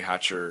whole Terry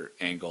Hatcher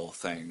angle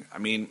thing. I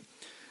mean,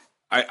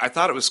 I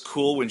thought it was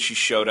cool when she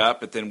showed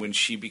up, but then when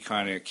she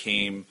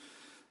became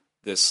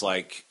this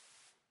like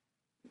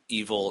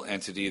evil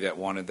entity that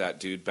wanted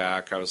that dude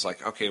back, I was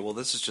like, okay, well,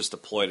 this is just a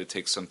ploy to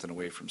take something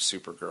away from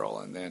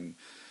Supergirl, and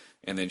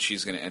then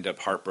she's going to end up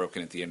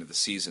heartbroken at the end of the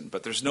season.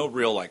 But there's no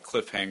real like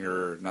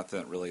cliffhanger or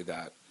nothing really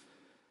that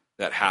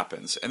that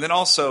happens. And then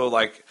also,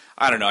 like,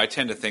 I don't know, I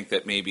tend to think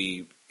that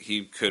maybe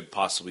he could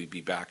possibly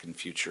be back in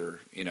future,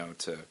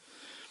 to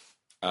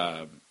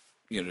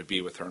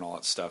be with her and all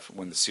that stuff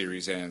when the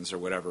series ends or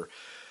whatever.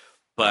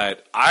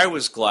 But I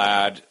was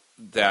glad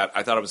that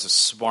I thought it was a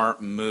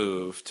smart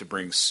move to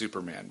bring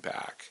Superman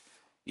back,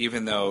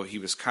 even though he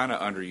was kind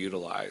of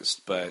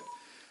underutilized. But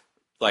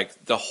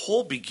like the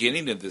whole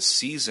beginning of this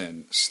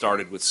season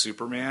started with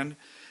Superman,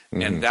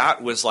 and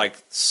that was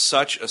like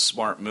such a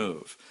smart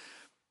move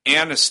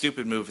and a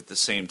stupid move at the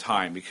same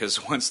time,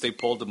 because once they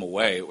pulled him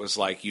away, it was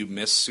like you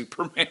missed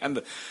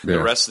Superman the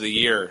rest of the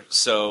year.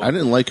 So I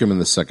didn't like him in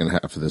the second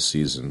half of this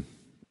season.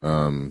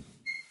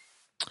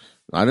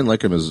 I didn't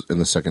like him in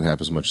the second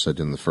half as much as I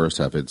did in the first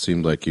half. It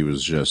seemed like he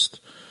was just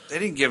they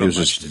didn't give him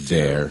much to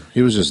there. do.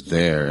 He was just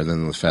there, and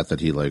then the fact that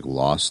he like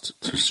lost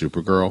to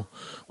Supergirl,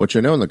 which I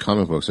know in the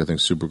comic books, I think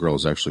Supergirl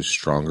is actually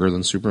stronger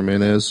than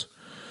Superman is.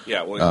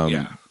 Yeah, well,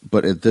 yeah.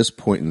 But at this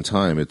point in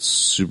time, it's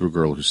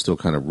Supergirl who's still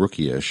kind of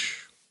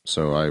rookie-ish.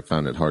 So I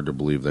found it hard to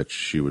believe that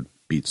she would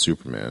beat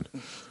Superman.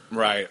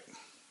 Right.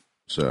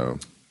 So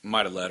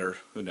might have let her.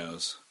 Who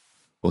knows?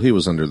 Well, he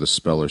was under the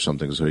spell or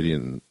something, so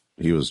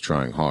he was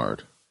trying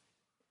hard.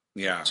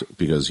 Yeah.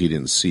 Because he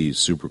didn't see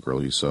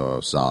Supergirl, he saw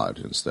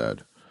Zod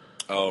instead.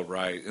 Oh,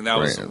 right. And that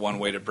was one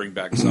way to bring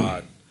back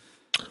Zod.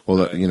 Well,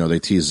 they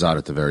teased Zod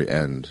at the very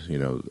end,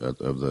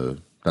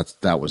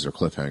 that was their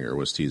cliffhanger,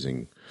 was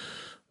teasing,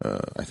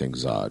 I think,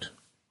 Zod.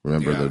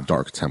 Remember the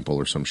Dark Temple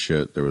or some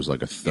shit? There was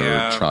like a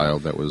third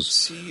child that was...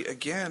 See,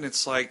 again,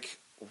 it's like,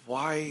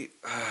 why...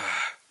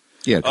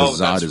 Yeah, because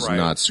Zod is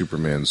not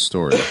Superman's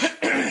story.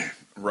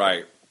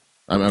 Right.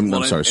 I'm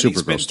sorry,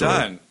 Supergirl's story.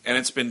 Done, and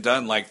it's been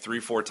done like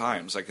 3-4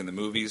 times, like in the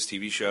movies,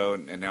 TV show,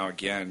 and now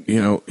again.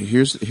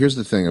 Here's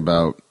the thing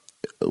about...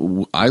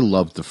 I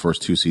loved the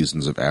first 2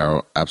 seasons of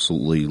Arrow,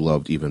 absolutely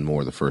loved even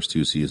more the first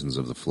 2 seasons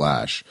of The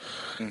Flash.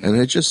 Mm-hmm. And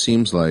it just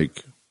seems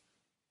like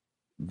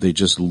they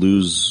just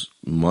lose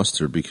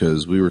mustard,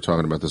 because we were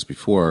talking about this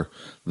before,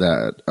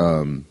 that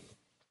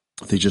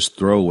they just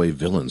throw away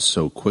villains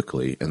so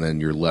quickly, and then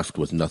you're left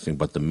with nothing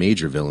but the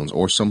major villains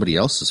or somebody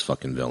else's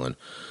fucking villain.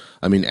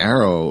 I mean,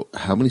 Arrow,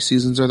 how many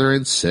seasons are there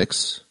in?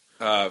 6?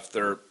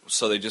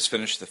 So they just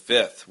finished the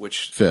 5th,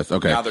 which 5th,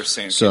 okay. Now they're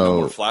saying no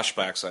more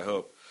flashbacks, I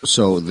hope.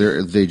 So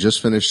they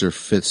just finished their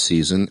 5th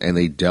season, and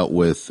they dealt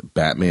with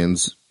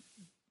Batman's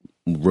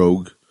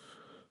rogue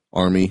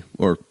army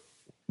or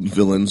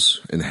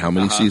villains in how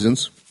many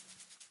seasons?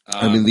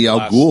 I mean, the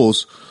Al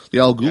Ghuls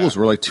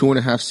were like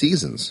 2.5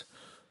 seasons.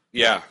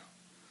 Yeah,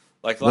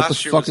 like what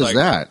last year. What the fuck is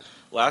that?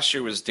 Last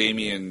year was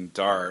Damien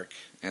Dark,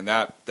 and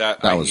that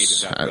I hated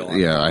that villain.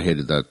 Yeah, I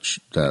hated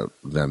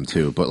them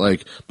too.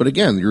 But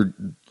again,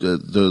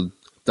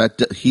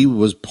 he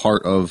was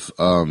part of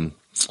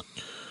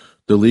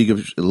the League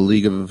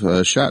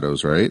of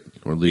Shadows, right?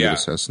 Or League of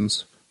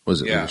Assassins?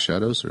 Was it League of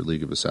Shadows or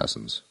League of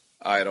Assassins?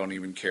 I don't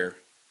even care.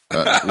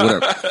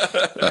 Whatever.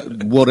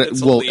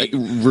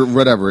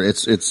 Whatever.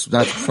 It's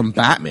that's from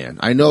Batman.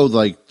 I know,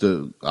 like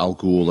the Al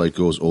Ghul like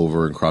goes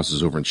over and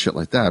crosses over and shit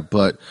like that,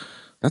 but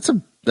that's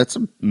a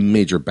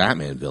major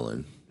Batman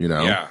villain,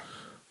 Yeah.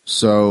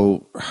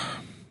 So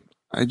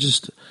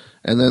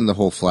and then the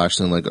whole Flash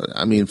thing. Like,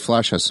 I mean,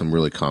 Flash has some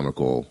really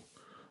comical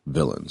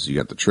villains. You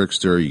got the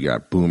Trickster, you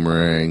got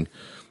Boomerang,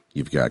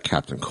 you've got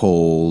Captain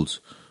Cold,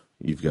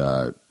 you've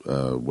got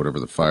whatever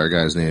the fire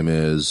guy's name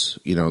is.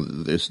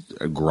 There's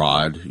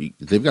Grodd.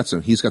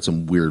 He's got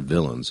some weird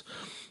villains,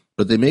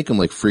 but they make him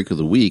like Freak of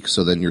the Week.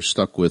 So then you're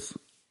stuck with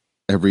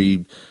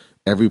every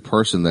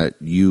person that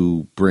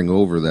you bring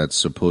over that's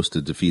supposed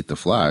to defeat the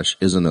Flash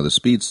is another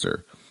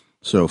speedster.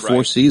 So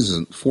 4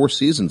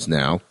 seasons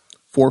now,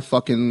 4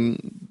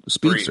 fucking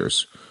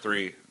speedsters.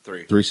 3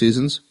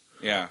 seasons.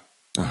 Yeah.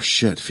 Oh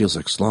shit! It feels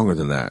like it's longer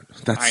than that.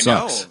 That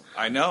sucks.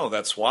 I know.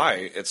 That's why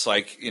it's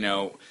like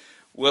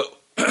well,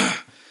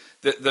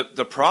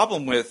 the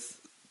problem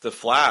with the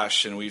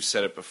Flash, and we've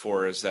said it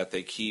before, is that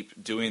they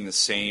keep doing the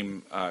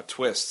same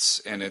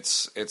twists, and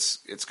it's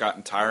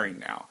gotten tiring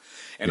now.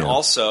 And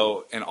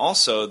also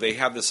they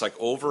have this like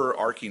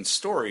overarching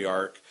story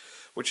arc,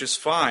 which is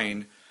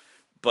fine,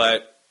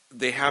 but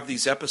they have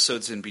these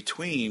episodes in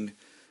between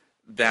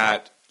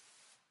that.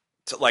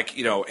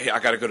 Hey, I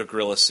got to go to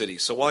Gorilla City.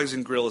 So while he's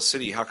in Gorilla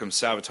City, how come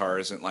Savitar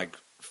isn't like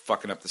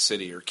fucking up the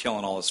city or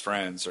killing all his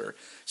friends? Or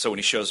so when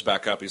he shows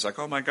back up, he's like,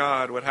 "Oh my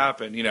god, what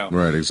happened?"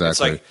 Right? Exactly. It's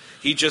like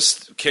he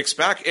just kicks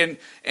back, and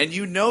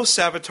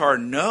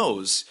Savitar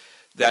knows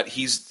that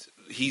he's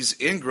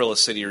in Gorilla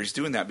City, or he's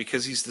doing that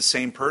because he's the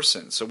same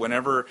person. So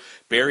whenever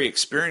Barry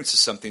experiences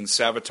something,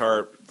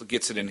 Savitar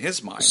gets it in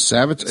his mind.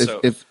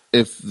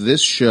 If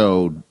this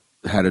show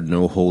had a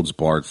no holds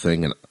barred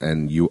thing,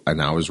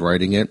 and I was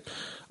writing it,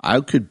 I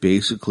could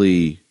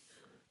basically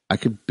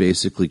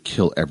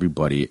kill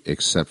everybody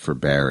except for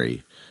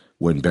Barry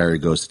when Barry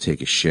goes to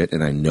take a shit,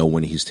 and I know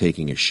when he's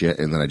taking a shit,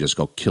 and then I just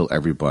go kill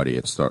everybody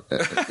and start in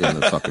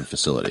the fucking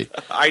facility.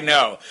 I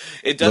know.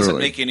 It doesn't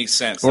make any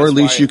sense. Or at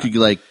least you could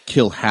like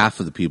kill half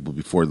of the people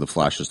before the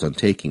Flash is done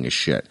taking a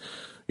shit.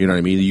 You know what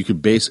I mean? You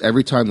could base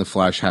every time the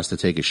Flash has to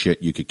take a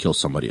shit, you could kill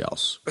somebody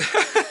else.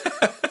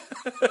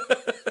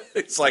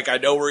 It's like I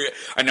know where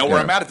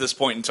I'm at this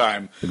point in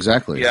time.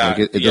 Exactly. Yeah, Like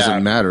it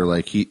doesn't matter.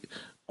 Like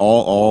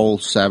all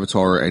Savitar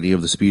or any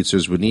of the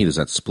speedsters would need is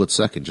that split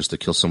second just to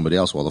kill somebody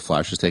else while the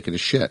Flash is taking a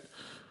shit.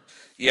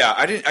 Yeah,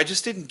 I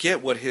just didn't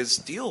get what his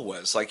deal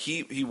was. Like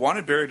he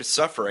wanted Barry to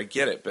suffer. I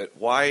get it, but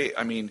why?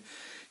 I mean,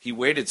 he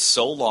waited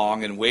so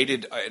long and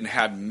waited and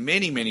had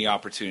many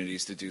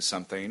opportunities to do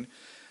something,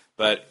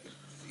 but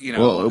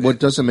Well, what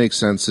doesn't make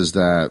sense is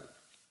that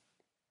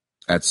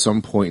at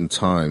some point in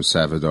time,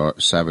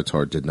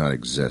 Savitar did not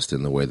exist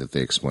in the way that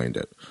they explained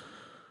it,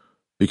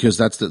 because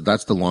that's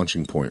the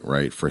launching point,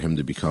 right, for him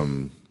to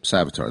become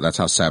Savitar. That's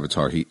how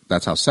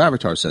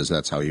Savitar says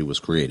that's how he was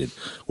created,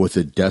 with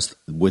the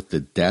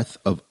death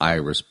of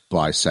Iris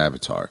by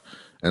Savitar.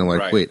 And I'm like,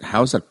 right. Wait,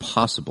 how is that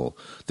possible?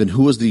 Then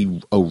who was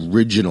the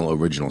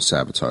original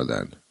Savitar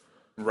then?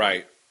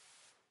 Right.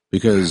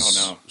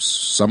 Because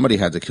somebody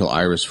had to kill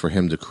Iris for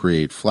him to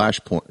create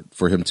Flashpoint,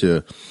 for him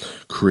to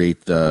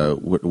create the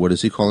what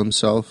does he call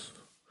himself?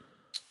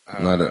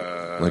 Not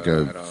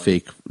a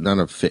fake /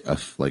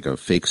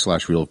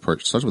 real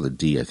person. Starts with a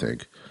D, I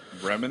think.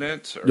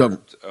 Remnant?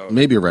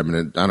 Maybe a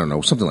remnant. I don't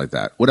know, something like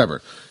that.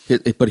 Whatever.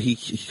 But he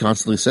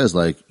constantly says,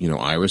 like,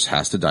 Iris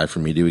has to die for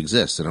me to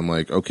exist. And I'm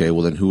like, okay,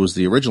 well then who was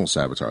the original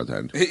Savitar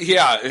then?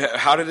 Yeah.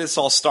 How did this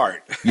all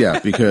start? Yeah,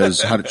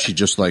 because how did she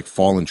just like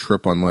fall and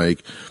trip on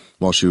like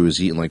while she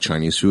was eating like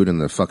Chinese food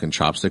and the fucking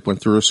chopstick went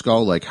through her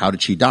skull? Like, how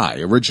did she die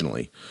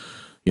originally?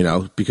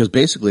 Because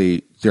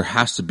basically there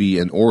has to be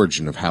an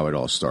origin of how it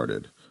all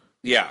started.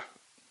 Yeah.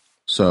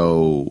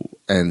 So,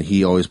 and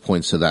he always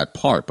points to that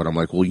part, but I'm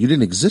like, well, you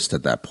didn't exist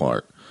at that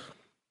part.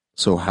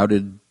 So how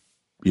did,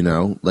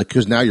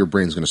 because now your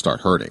brain's going to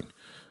start hurting.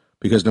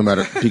 Because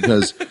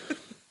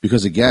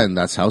because again,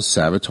 that's how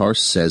Savitar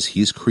says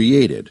he's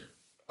created.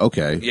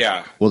 Okay.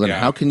 Yeah. Well, then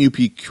how can you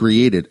be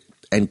created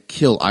and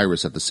kill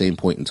Iris at the same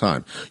point in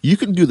time? You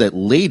can do that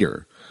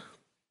later,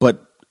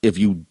 but if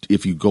you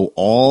go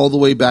all the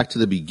way back to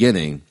the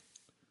beginning,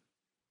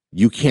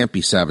 you can't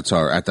be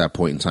Savitar at that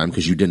point in time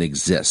because you didn't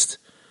exist.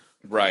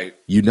 Right.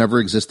 You never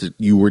existed.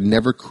 You were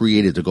never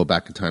created to go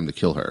back in time to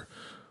kill her.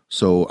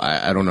 So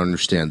I don't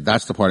understand.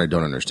 That's the part I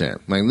don't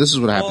understand. Like, this is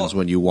what happens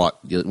when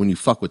you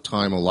fuck with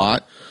time a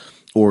lot,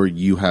 or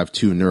you have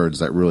two nerds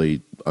that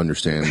really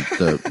understand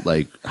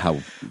how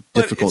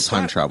difficult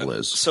time travel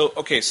is. So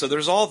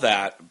there's all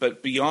that,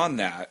 but beyond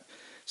that,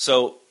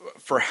 so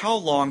for how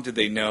long did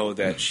they know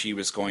that she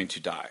was going to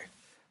die?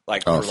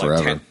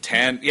 Forever.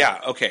 10 yeah,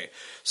 okay.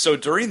 So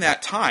during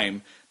that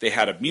time, they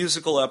had a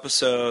musical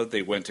episode,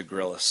 they went to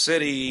Gorilla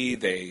City,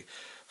 they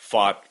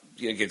fought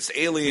against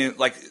alien,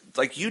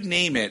 like you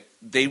name it,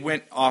 they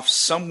went off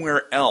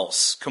somewhere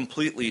else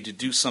completely to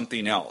do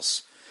something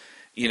else.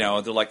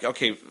 They're like,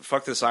 okay,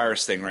 fuck this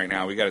Iris thing right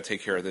now, we got to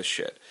take care of this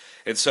shit.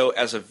 And so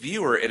as a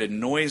viewer, it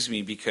annoys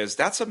me because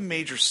that's a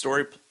major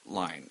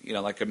storyline,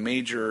 like a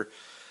major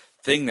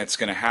thing that's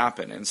going to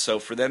happen. And so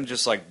for them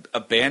just like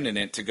abandon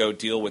it to go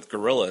deal with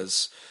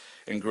gorillas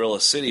in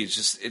Gorilla City,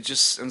 it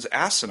just sounds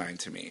asinine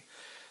to me.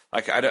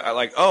 Like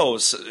so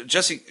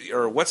Jesse,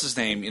 or what's his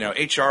name?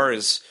 HR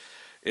is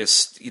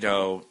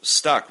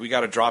stuck. We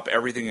got to drop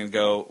everything and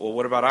go. Well,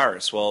 what about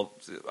Iris? Well,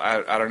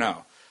 I don't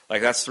know.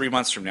 Like, that's 3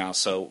 months from now,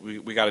 so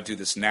we got to do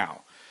this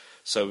now.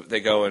 So they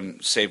go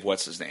and save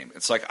what's his name.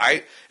 It's like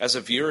as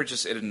a viewer,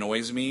 it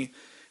annoys me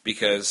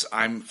because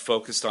I'm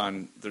focused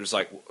on.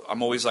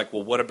 I'm always like,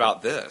 well, what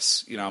about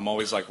this? I'm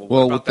always like, well,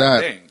 what about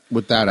that thing?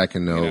 With that, I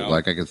can know.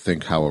 Like, I can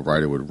think how a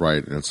writer would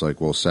write, and it's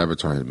like, well,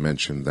 Savitar had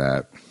mentioned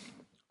that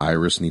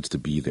Iris needs to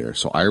be there,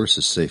 so Iris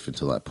is safe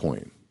until that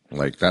point.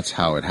 Like, that's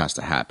how it has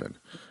to happen.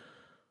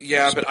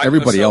 Yeah, so but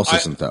everybody else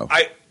isn't, though.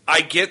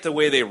 I get the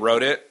way they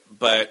wrote it,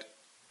 but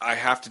I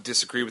have to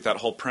disagree with that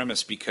whole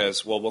premise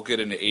because, well, we'll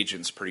get into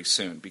Agents pretty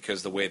soon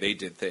because the way they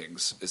did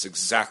things is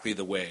exactly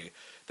the way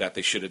that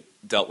they should have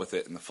dealt with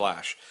it in the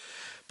Flash.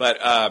 But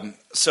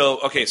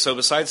so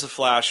besides the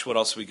Flash, what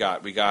else we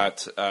got? We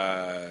got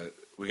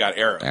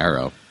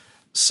Arrow.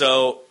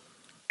 So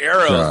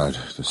Arrow,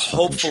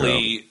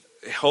 hopefully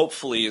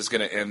is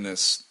going to end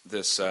this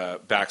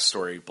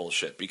backstory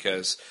bullshit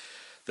because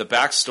the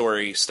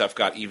backstory stuff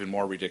got even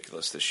more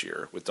ridiculous this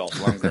year with Dolph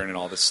Lundgren and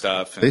all this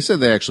stuff. And they said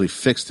they actually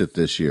fixed it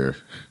this year.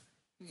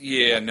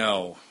 Yeah,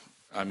 no.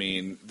 I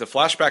mean, the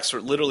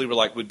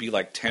flashbacks would be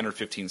like 10 or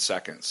 15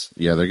 seconds.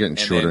 Yeah, they're getting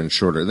shorter and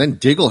shorter. Then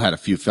Diggle had a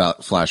few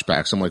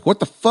flashbacks. I'm like, what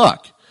the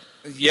fuck?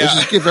 Yeah. Let's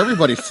just give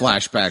everybody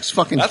flashbacks.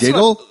 Fucking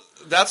Diggle?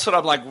 That's what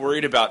I'm like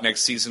worried about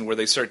next season, where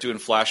they start doing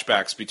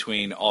flashbacks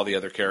between all the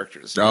other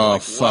characters. Oh,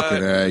 like,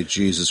 fucking A,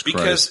 Jesus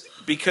Christ.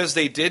 Because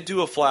they did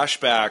do a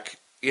flashback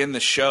in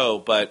the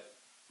show, but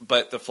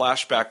the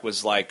flashback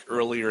was like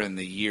earlier in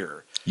the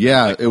year.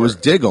 Yeah, it was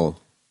Diggle.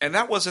 And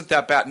that wasn't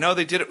that bad. No,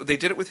 they did it. They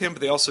did it with him,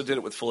 but they also did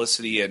it with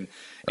Felicity and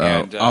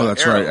that's Arrow.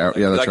 right.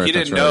 Yeah, that's right. You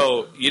didn't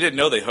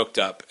know they hooked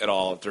up at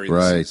all during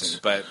the season.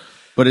 But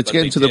But it's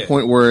getting to the did.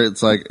 point where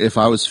it's like if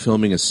I was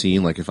filming a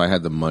scene, like if I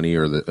had the money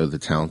or the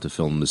talent to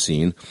film the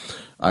scene,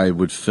 I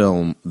would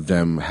film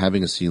them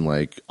having a scene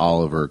like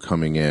Oliver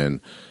coming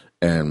in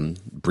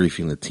and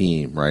briefing the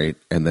team, right?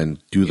 And then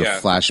do the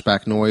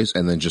flashback noise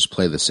and then just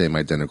play the same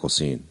identical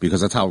scene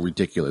because that's how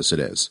ridiculous it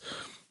is.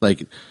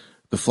 Like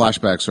the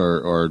flashbacks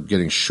are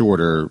getting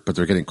shorter, but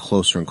they're getting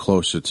closer and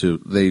closer to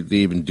they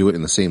even do it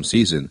in the same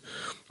season.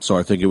 So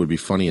I think it would be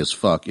funny as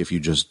fuck if you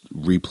just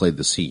replayed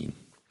the scene.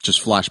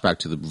 Just flashback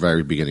to the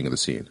very beginning of the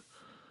scene.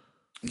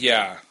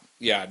 Yeah,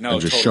 no, and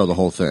just show the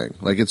whole thing.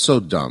 Like it's so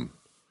dumb.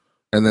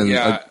 And then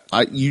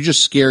you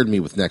just scared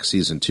me with next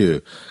season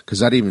too,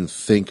 because I didn't even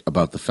think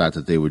about the fact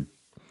that they would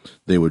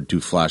do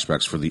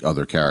flashbacks for the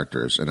other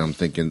characters, and I'm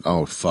thinking,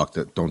 oh fuck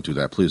that! Don't do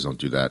that, please don't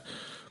do that.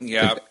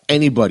 Yeah.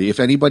 If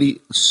anybody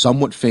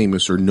somewhat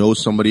famous or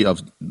knows somebody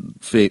of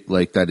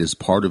like that is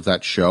part of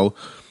that show,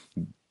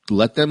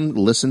 let them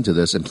listen to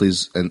this and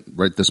please and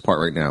write this part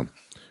right now.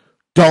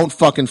 Don't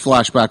fucking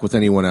flashback with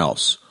anyone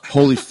else.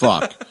 Holy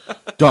fuck.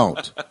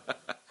 Don't.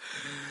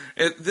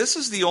 This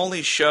is the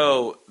only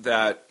show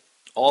that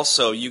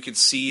also you can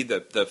see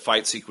that the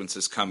fight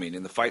sequences coming,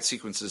 and the fight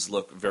sequences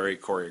look very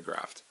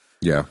choreographed.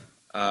 Yeah.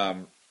 I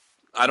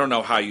don't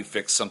know how you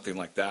fix something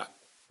like that,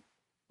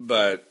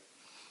 but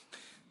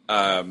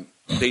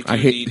they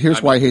do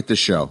here's why I hate this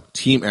show.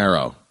 Team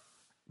Arrow.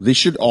 They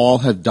should all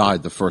have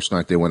died the first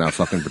night they went out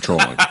fucking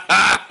patrolling.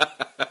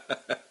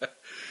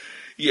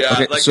 Yeah.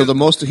 Okay, so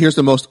here's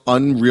the most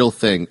unreal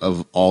thing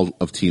of all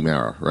of Team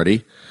Arrow.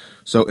 Ready?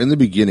 So in the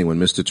beginning, when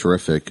Mr.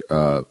 Terrific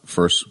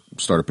first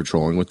started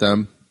patrolling with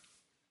them,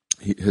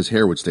 his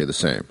hair would stay the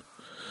same.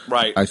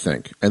 Right. I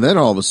think. And then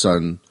all of a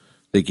sudden,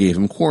 they gave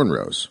him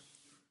cornrows.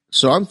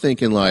 So I'm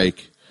thinking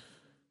like,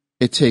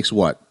 it takes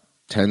what,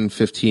 10,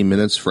 15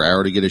 minutes for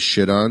Arrow to get his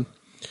shit on?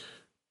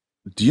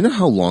 Do you know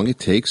how long it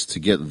takes to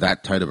get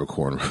that tight of a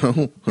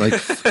cornrow?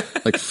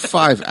 like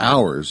 5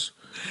 hours.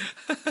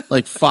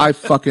 Like 5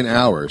 fucking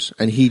hours.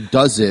 And he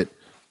does it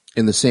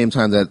in the same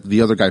time that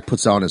the other guy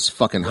puts on his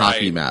fucking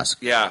hockey mask.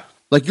 Yeah.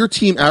 Like you're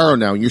Team Arrow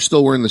now and you're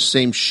still wearing the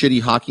same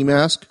shitty hockey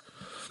mask.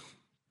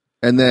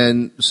 And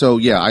then, so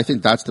yeah, I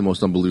think that's the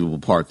most unbelievable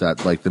part,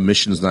 that like the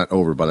mission's not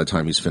over by the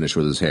time he's finished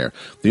with his hair.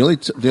 The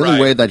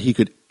only way that he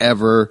could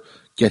ever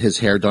get his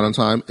hair done on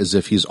time is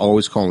if he's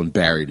always calling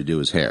Barry to do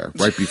his hair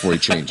right before he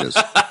changes.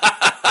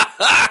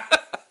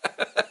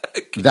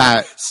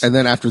 That, and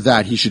then after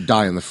that, he should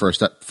die in the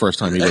first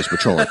time he goes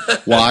patrolling.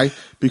 Why?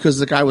 Because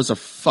the guy was a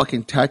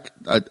fucking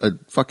a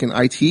fucking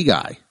IT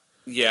guy.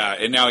 Yeah,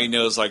 and now he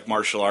knows like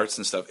martial arts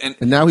and stuff. And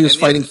now he was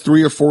fighting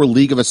 3 or 4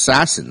 League of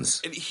Assassins.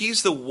 And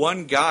he's the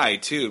one guy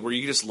too where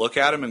you just look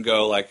at him and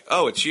go like,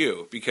 "Oh, it's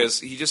you,"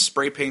 because he just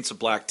spray paints a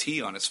black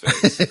tea on his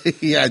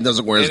face. Yeah, and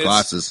doesn't wear his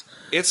glasses.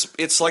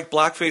 It's like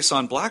blackface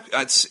on black.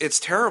 It's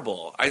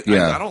terrible.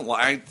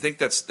 I think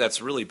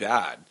that's really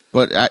bad.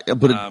 But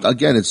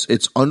again,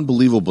 it's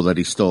unbelievable that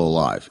he's still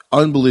alive.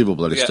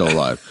 Unbelievable that he's still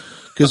alive.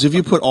 Because if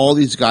you put all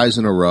these guys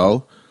in a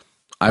row,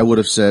 I would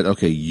have said,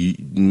 okay,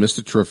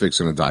 Mr. Terrific's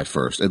going to die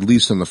first, at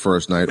least on the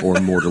first night,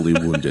 or mortally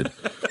wounded.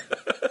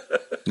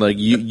 Like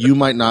you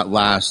might not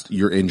last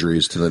your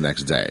injuries to the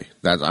next day.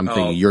 I'm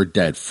thinking you're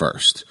dead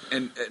first.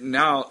 And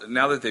now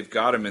that they've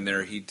got him in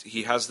there,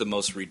 he has the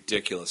most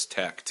ridiculous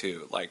tech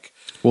too. Like,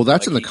 well,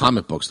 that's in the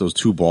comic books. Those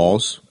 2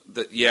 balls.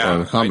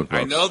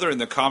 I know they're in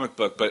the comic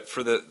book, but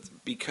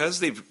because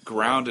they've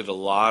grounded a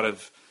lot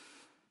of,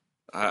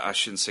 I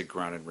shouldn't say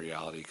grounded in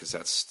reality because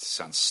that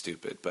sounds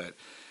stupid, but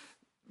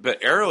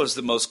Arrow is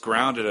the most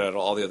grounded out of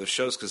all the other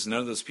shows because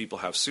none of those people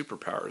have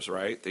superpowers,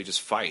 right? They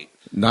just fight.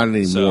 Not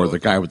anymore. The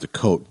guy with the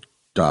coat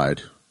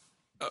died.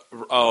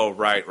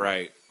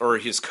 Right. Or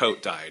his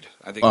coat died.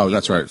 I think. Oh,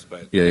 that's right.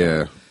 But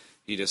yeah.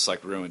 He just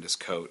like ruined his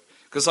coat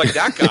because like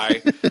that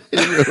guy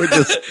he ruined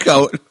his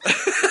coat.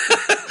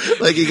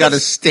 Like he got a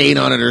stain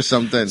on it or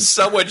something.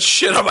 Someone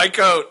shit on my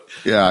coat.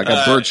 Yeah, I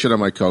got bird shit on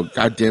my coat.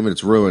 God damn it,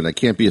 it's ruined. I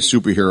can't be a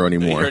superhero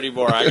anymore.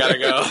 I gotta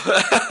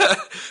go.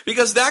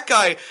 Because that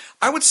guy,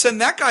 I would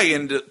send that guy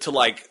in to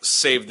like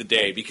save the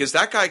day because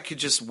that guy could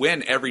just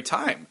win every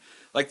time.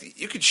 Like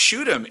you could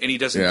shoot him and he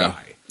doesn't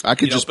die. I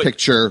could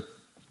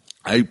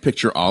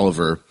picture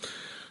Oliver,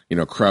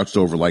 crouched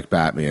over like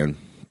Batman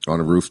on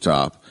a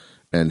rooftop.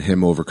 And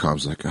him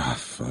overcomes like, oh,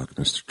 fuck,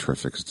 Mr.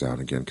 Terrific's down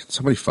again. Can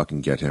somebody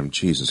fucking get him?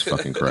 Jesus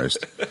fucking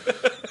Christ.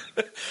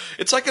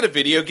 It's like in a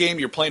video game.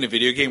 You're playing a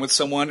video game with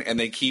someone, and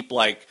they keep,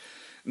 like,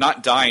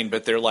 not dying,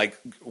 but they're, like,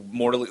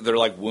 they're,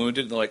 like,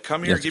 wounded. And they're like,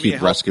 come here, give me a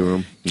health.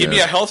 Give me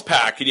a health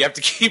pack, and you have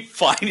to keep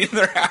finding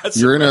their ass.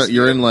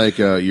 You're in like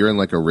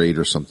a raid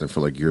or something for,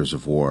 like, Gears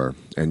of War,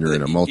 and you're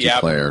in a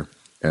multiplayer.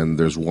 And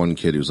there's one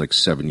kid who's like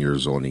 7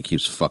 years old and he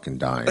keeps fucking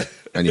dying.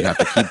 And you have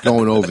to keep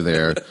going over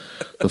there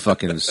to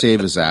fucking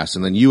save his ass.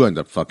 And then you end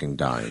up fucking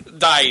dying.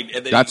 And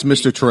then that's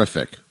Mr.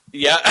 Terrific.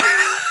 Yeah.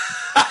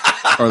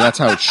 Or that's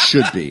how it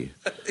should be.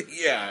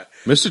 Yeah.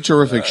 Mr.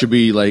 Terrific should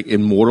be like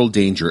in mortal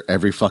danger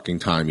every fucking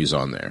time he's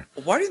on there.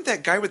 Why didn't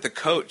that guy with the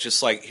coat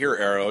just like, here,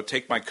 Arrow,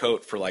 take my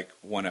coat for like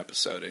 1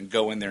 episode and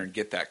go in there and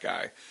get that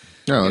guy?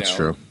 No, that's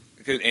true.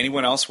 Could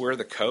anyone else wear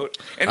the coat?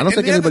 And, I don't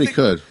think anybody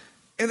could.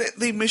 And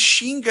the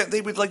machine gun, they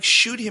would like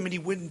shoot him and he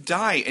wouldn't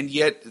die, and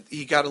yet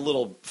he got a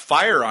little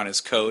fire on his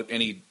coat and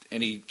he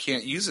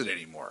can't use it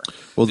anymore.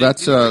 Well,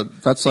 that's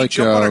like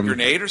jump on a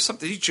grenade or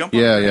something. Did he jump? on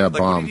a grenade? Like,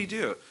 bomb. What did he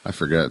do? I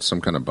forget,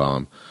 some kind of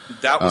bomb.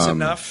 That was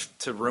enough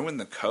to ruin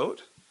the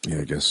coat.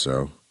 Yeah, I guess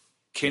so.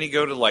 Can he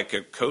go to like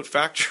a coat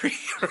factory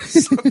or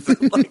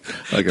something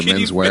like a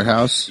men's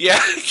warehouse? Yeah,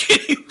 can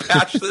you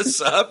patch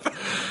this up?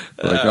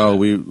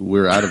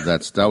 We're out of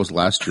that. That was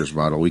last year's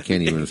model. We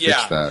can't even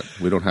fix that.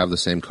 We don't have the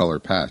same color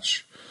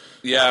patch.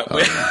 Yeah,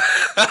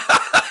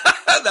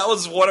 that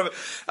was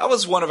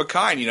one of a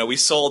kind. You know, we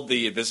sold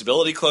the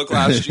invisibility cloak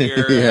last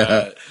year.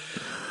 Yeah.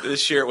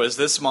 This year it was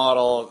this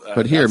model.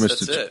 But here,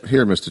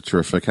 Mr.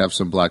 Terrific, have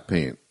some black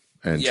paint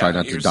and try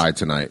not to die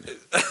tonight.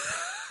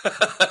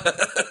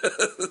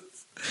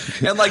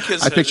 And like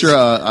I picture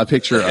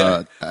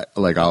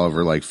like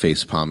Oliver like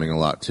face palming a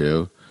lot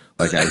too.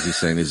 Like as he's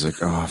saying, he's like,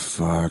 "Oh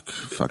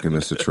fucking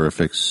Mr.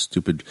 Terrific,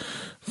 stupid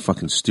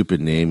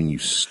name, and you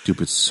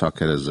stupid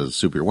suckhead as a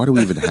superhero. Why do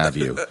we even have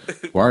you?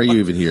 Why are you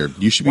even here?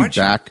 You should be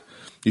back.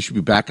 You should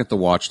be back at the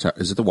Watchtower.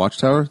 Is it the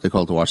Watchtower? They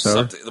call it the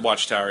Watchtower? The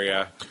Watchtower,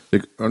 yeah.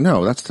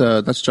 No,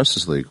 that's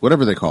Justice League.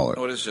 Whatever they call it.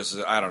 What is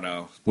Justice? I don't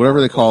know.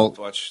 Whatever they call it.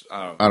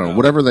 I don't know.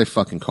 Whatever they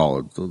fucking call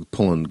it.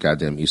 Pulling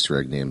goddamn Easter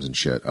egg names and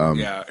shit.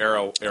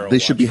 Arrow. They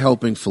should be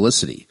helping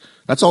Felicity.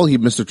 That's all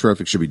Mr.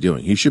 Terrific should be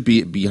doing. He should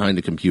be behind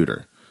a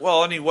computer.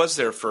 Well, and he was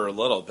there for a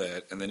little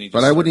bit, and then he.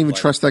 But I wouldn't even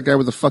trust that guy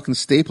with a fucking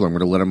stapler. I'm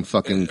going to let him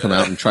fucking come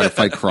out and try to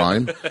fight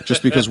crime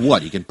just because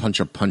what? He can punch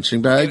a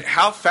punching bag. And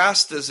how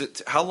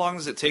long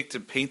does it take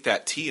to paint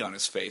that T on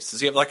his face? Does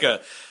he have like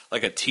a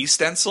T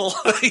stencil?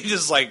 He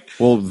just like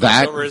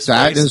that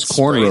and his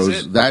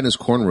cornrows. That and his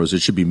cornrows.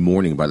 It should be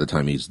morning by the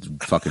time he's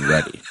fucking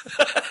ready.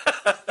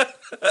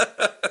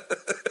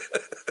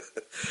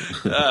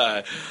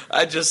 I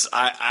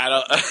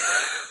don't.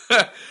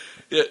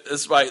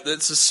 It's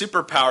a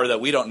superpower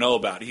that we don't know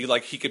about.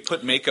 He could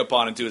put makeup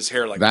on and do his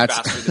hair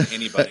faster than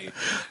anybody.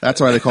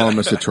 That's why they call him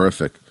Mr.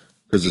 Terrific,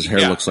 because his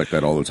hair looks like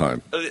that all the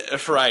time.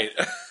 Right.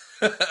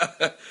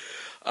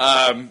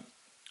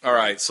 All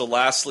right. So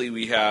lastly,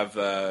 we have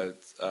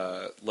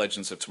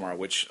Legends of Tomorrow,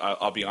 which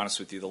I'll be honest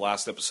with you, the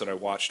last episode I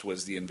watched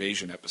was the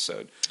Invasion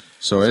episode.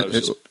 So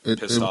it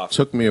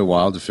took me a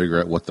while to figure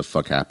out what the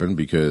fuck happened,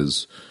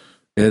 because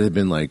it had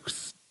been like,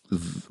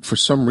 for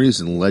some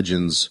reason,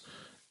 Legends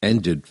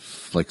ended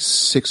like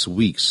 6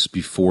 weeks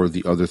before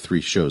the other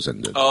 3 shows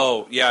ended.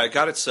 Oh yeah, it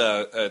got its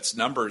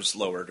numbers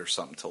lowered or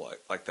something to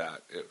like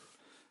that.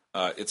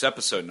 Its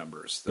episode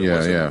numbers.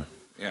 Yeah.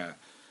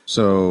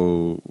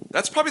 So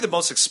that's probably the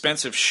most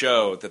expensive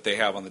show that they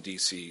have on the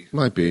DC.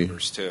 Might be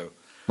universe too.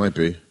 Might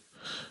be,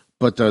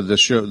 but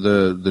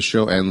the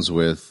show ends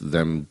with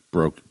them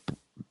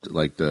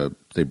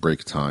they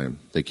break time.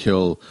 They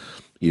kill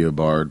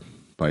Eobard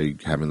by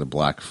having the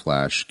Black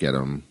Flash get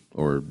him.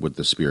 Or with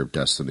the Spear of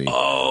Destiny.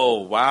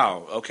 Oh,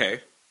 wow.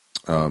 Okay.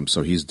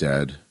 So he's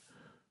dead.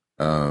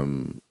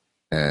 And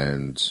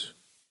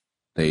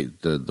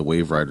the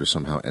Wave Rider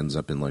somehow ends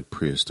up in like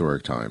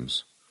prehistoric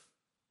times.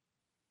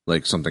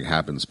 Like something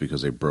happens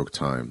because they broke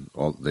time.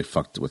 They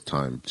fucked with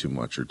time too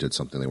much or did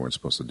something they weren't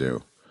supposed to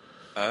do.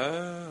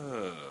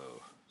 Oh.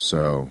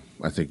 So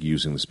I think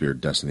using the Spear of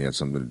Destiny had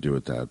something to do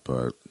with that,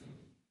 but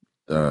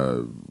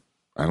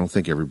I don't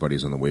think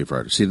everybody's on the Wave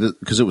Rider. See,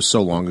 because it was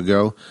so long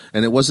ago,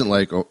 and it wasn't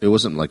like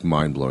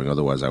mind blowing.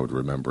 Otherwise, I would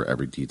remember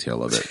every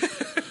detail of it.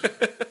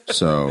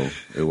 So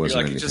it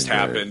wasn't anything. It just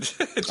happened.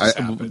 It just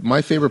happened.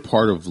 My favorite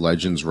part of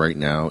Legends right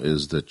now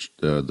is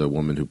the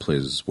woman who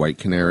plays White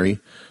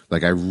Canary.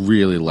 Like, I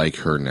really like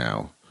her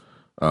now.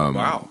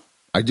 Wow.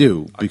 I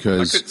do,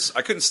 because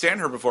I couldn't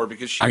stand her before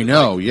because she. I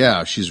know,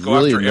 yeah, she's go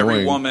really after annoying.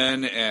 Every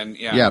woman, and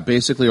yeah,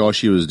 basically all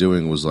she was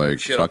doing was like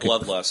she had a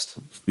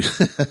bloodlust,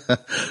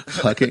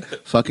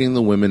 fucking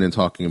the women and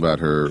talking about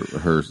her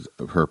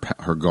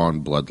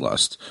gone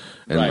bloodlust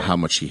and how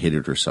much she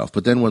hated herself.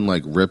 But then when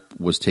like Rip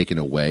was taken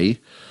away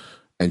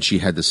and she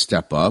had to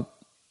step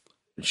up,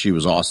 she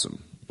was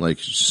awesome. Like,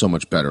 so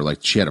much better.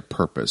 Like, she had a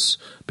purpose.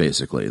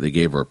 Basically, they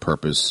gave her a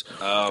purpose,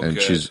 and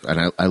good.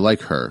 I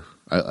like her.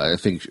 I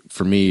think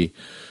for me,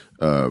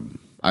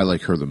 I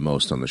like her the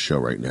most on the show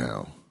right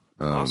now.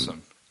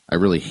 Awesome. I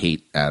really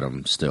hate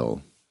Adam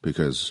still,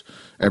 because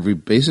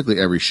basically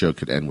every show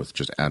could end with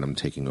just Adam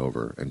taking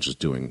over and just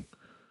doing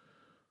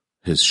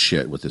his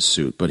shit with his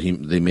suit. But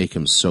they make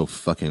him so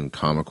fucking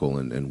comical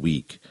and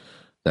weak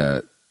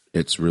that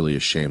it's really a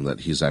shame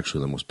that he's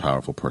actually the most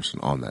powerful person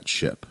on that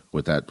ship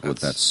with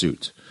that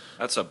suit.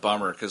 That's a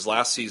bummer, because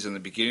the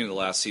beginning of the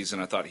last season,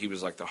 I thought he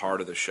was like the heart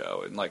of the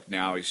show, and like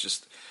now he's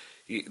just.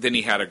 Then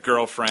he had a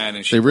girlfand,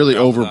 and they really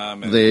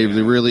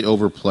really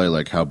overplay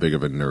like how big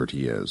of a nerd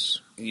he is.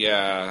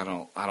 Yeah,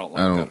 I don't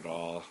like that at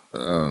all.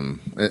 And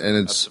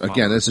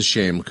it's a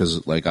shame,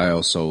 because like I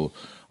also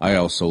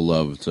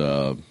loved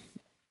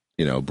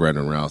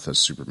Brandon Routh as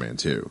Superman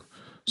too.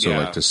 So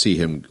like to see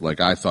him, like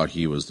I thought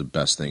he was the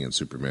best thing in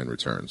Superman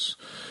Returns,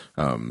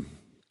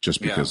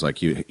 just because like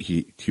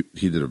he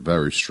did a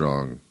very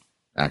strong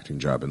acting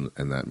job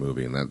in that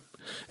movie, and that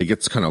it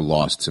gets kind of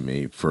lost to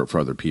me for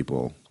other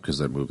people because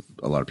that movie,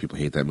 a lot of people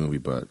hate that movie,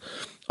 but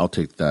I'll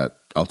take that.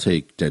 I'll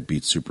take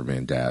Deadbeat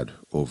Superman Dad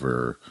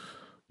over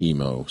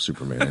emo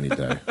Superman any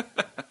day.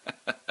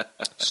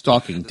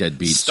 Stalking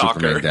Deadbeat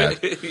Superman Dad.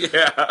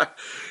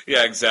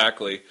 Yeah,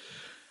 exactly.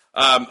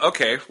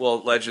 Okay,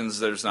 well, Legends,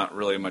 there's not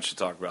really much to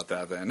talk about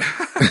that then.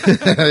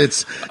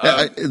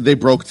 They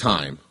broke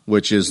time,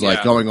 which is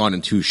like going on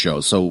in 2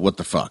 shows, so what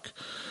the fuck?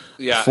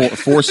 Yeah. 4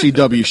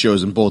 CW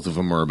shows, and both of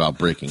them are about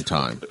breaking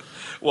time.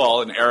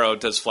 Well, and Arrow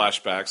does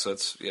flashbacks, so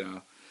it's,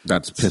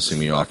 That's pissing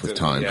me off with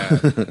time. Yeah.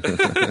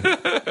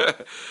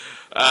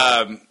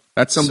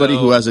 That's somebody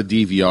who has a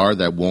DVR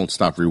that won't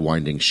stop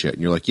rewinding shit.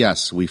 And you're like,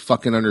 yes, we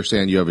fucking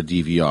understand you have a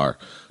DVR.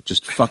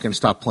 Just fucking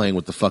stop playing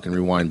with the fucking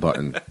rewind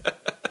button.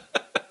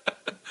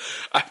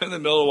 I'm in the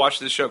middle of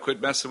watching the show.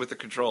 Quit messing with the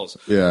controls.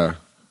 Yeah.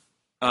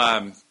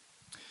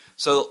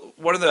 So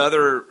one of the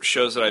other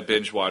shows that I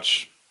binge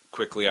watched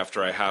quickly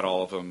after I had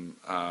all of them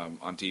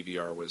on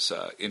DVR was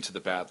Into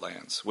the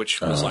Badlands, which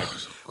was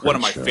one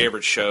of my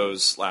favorite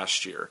shows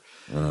last year.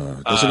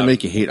 Doesn't it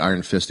make you hate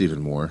Iron Fist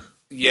even more?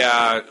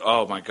 Yeah.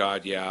 Oh my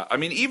God. Yeah. I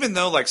mean, even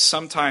though like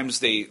sometimes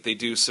they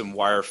do some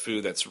wire foo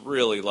that's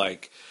really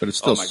like, but it's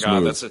still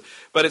smooth.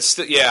 But it's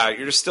still, yeah.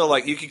 You're just still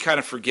like, you can kind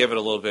of forgive it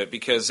a little bit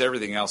because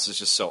everything else is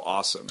just so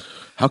awesome.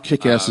 How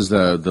kick-ass is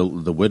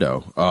the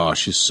widow? Oh,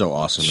 she's so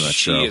awesome in that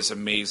show. She is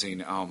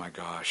amazing. Oh my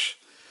gosh.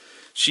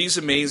 She's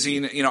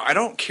amazing. I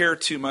don't care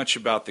too much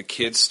about the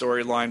kid's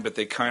storyline, but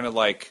they kind of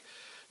like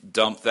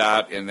dumped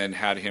that and then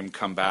had him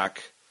come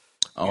back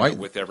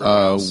with everyone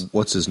else.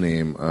 What's his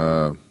name?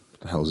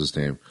 The hell is his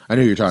name? I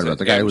knew you were talking about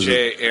the guy MJ, who was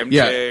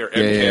MJ or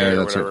MK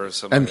or whatever.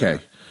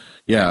 MK.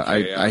 Yeah,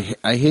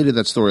 I hated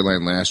that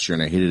storyline last year,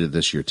 and I hated it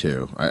this year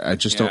too. I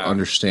just don't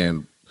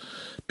understand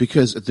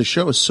because the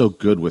show is so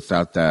good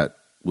without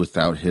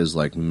his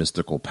like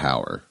mystical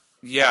power.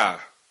 Yeah,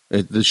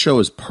 the show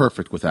is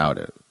perfect without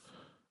it.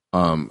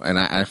 And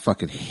I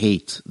fucking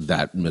hate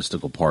that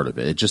mystical part of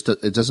it.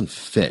 It doesn't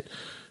fit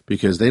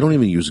because they don't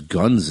even use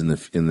guns in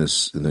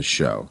this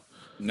show.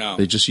 No,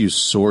 they just use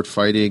sword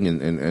fighting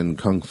and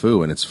kung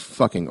fu, and it's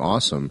fucking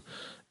awesome.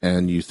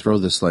 And you throw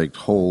this like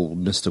whole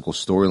mystical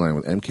storyline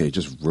with MK, it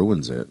just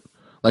ruins it.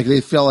 Like they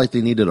felt like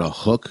they needed a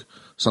hook,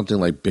 something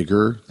like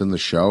bigger than the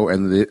show,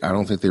 and I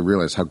don't think they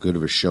realized how good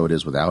of a show it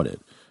is without it.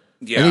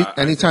 Yeah.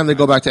 Anytime they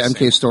go back to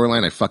MK's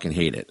storyline, I fucking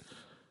hate it.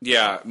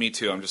 Yeah, me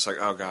too. I'm just like,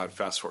 oh God,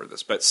 fast forward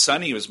this. But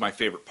Sunny was my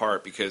favorite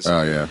part because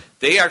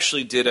they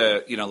actually did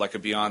a like a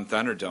Beyond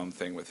Thunderdome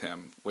thing with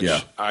him, which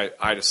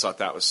I just thought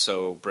that was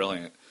so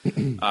brilliant.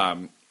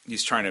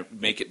 He's trying to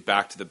make it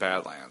back to the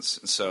Badlands,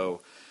 and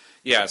so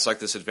it's like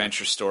this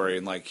adventure story,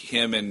 and like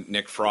him and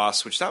Nick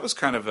Frost, which that was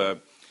kind of a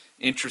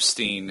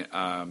interesting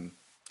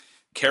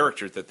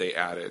character that they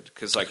added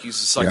because like he's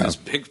just like this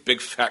big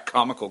fat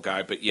comical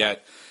guy, but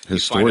yet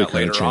his story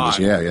kind of changes.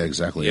 Yeah,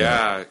 exactly.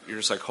 Yeah, you're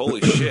just like,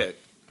 holy shit.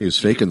 He was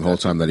faking the whole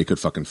time that he could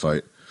fucking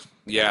fight.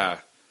 Yeah.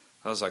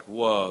 I was like,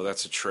 whoa,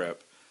 that's a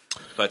trip.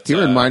 But he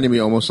reminded me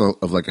almost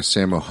of like a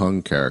Sammo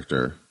Hung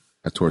character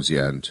towards the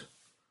end.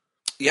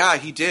 Yeah,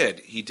 he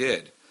did.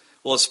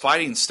 Well, his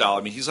fighting style,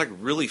 I mean, he's like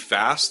really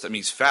fast. I mean,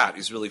 he's fat.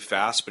 He's really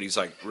fast, but he's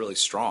like really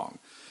strong.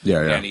 Yeah.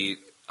 And he,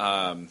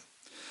 I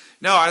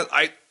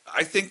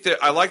think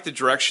that I like the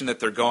direction that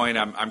they're going.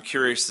 I'm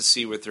curious to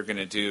see what they're going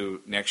to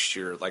do next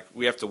year. Like,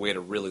 we have to wait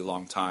a really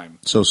long time.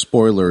 So,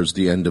 spoilers,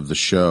 the end of the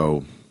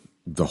show,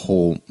 the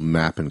whole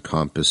map and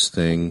compass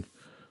thing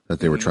that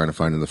they were trying to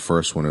find in the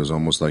first one, it was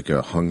almost like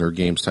a Hunger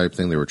Games type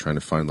thing. They were trying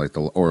to find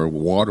or a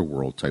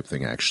Waterworld type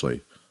thing,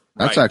 actually.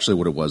 That's actually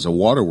what it was, a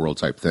Waterworld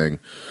type thing,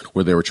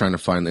 where they were trying to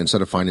find,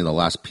 instead of finding the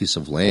last piece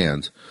of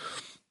land,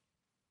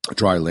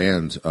 dry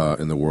land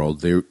in the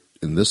world,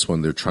 in this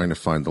one, they're trying to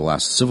find the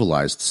last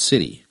civilized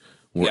city,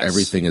 where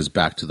everything is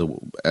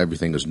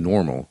everything is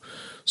normal.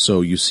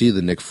 So you see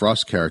the Nick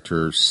Frost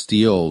character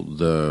steal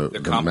the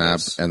map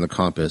and the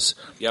compass,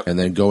 and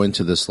then go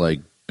into this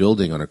like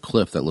building on a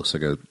cliff that looks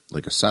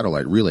like a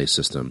satellite relay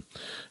system,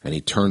 and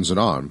he turns it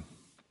on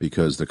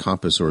because the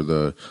compass or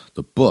the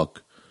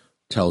book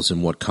tells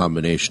him what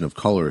combination of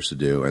colors to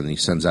do, and he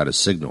sends out a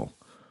signal.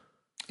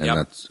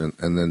 And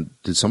and then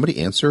did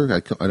somebody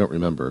answer? I don't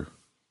remember.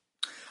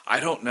 I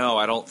don't know.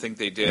 I don't think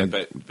they did,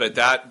 but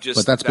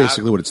that's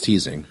basically what it's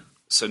teasing.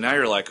 So now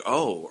you're like,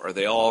 oh, are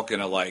they all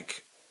gonna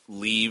like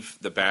leave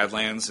the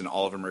Badlands and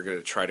all of them are going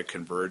to try to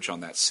converge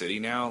on that city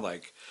now?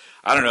 Like,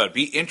 I don't know. It'd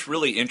be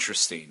really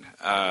interesting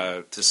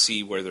to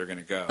see where they're going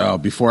to go. Oh,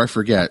 before I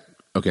forget,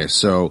 okay,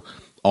 so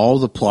all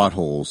the plot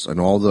holes and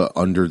all the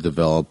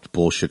underdeveloped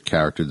bullshit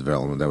character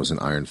development that was in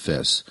Iron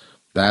Fist,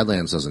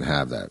 Badlands doesn't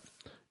have that.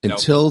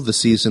 Until the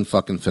season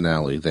fucking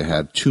finale, they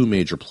had 2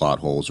 major plot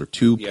holes or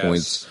 2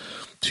 points,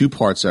 2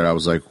 parts that I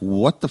was like,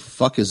 what the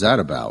fuck is that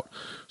about?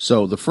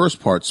 So the first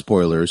part,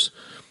 spoilers,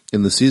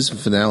 in the season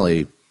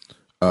finale,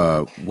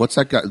 what's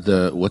that guy?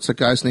 What's that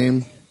guy's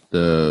name?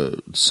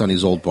 The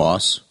Sonny's old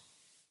boss.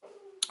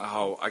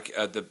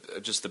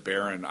 just the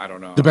Baron. I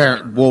don't know. The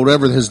Baron, well,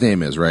 whatever his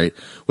name is, right?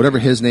 Whatever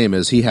his name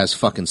is, he has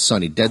fucking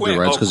Sonny dead to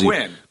rights because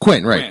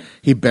Quinn, right? Quinn.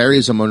 He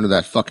buries him under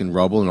that fucking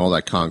rubble and all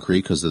that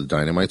concrete because of the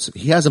dynamites.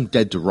 He has him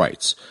dead to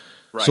rights.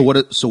 Right. So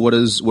what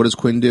does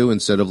Quinn do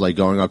instead of like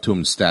going up to him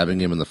and stabbing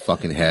him in the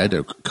fucking head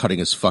or cutting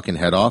his fucking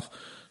head off?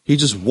 He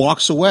just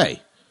walks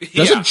away.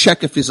 Doesn't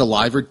check if he's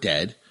alive or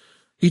dead.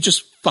 He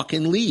just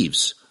fucking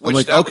leaves. I'm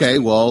like, okay,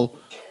 well,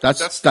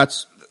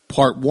 that's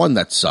part one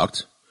that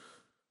sucked.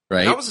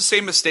 Right. That was the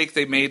same mistake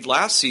they made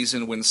last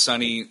season when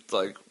Sonny,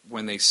 like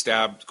when they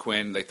stabbed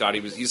Quinn, they thought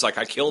he's like,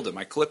 I killed him,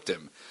 I clipped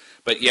him,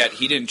 but yet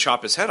he didn't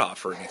chop his head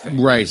off or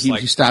anything. Right.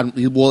 He stabbed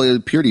him. Well, it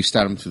appeared he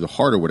stabbed him through the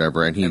heart or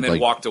whatever, and then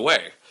walked away.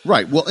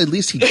 Right. Well, at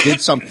least he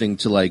did something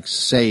to like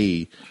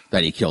say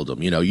that he killed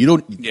him. You know, you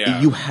don't.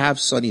 Yeah. You have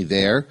Sonny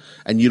there,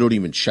 and you don't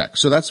even check.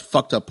 So that's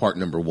fucked up part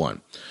number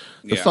one.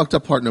 The fucked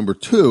up part number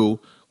two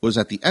was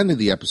at the end of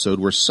the episode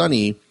where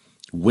Sonny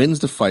wins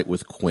the fight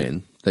with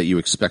Quinn that you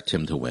expect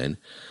him to win.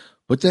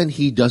 But then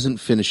he doesn't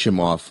finish him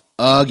off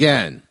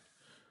again.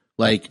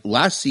 Like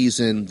last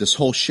season, this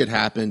whole shit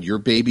happened. Your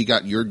baby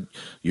got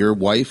your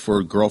wife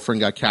or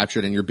girlfriend got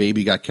captured, and your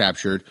baby got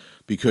captured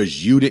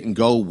because you didn't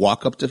go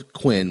walk up to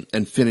Quinn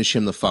and finish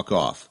him the fuck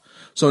off.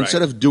 So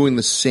instead of doing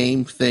the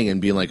same thing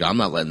and being like, I'm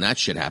not letting that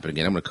shit happen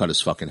again, I'm going to cut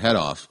his fucking head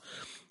off.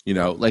 You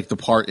know, like the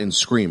part in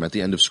Scream, at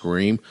the end of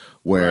Scream,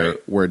 where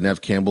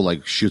Neve Campbell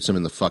like shoots him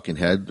in the fucking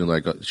head, and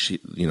like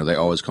they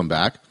always come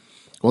back.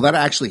 Well, that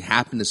actually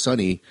happened to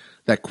Sonny.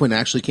 That Quinn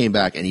actually came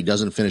back and he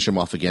doesn't finish him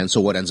off again. So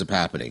what ends up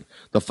happening?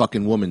 The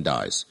fucking woman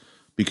dies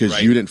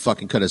because you didn't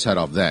fucking cut his head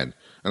off then.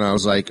 And I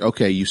was like,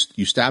 okay, you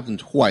stabbed him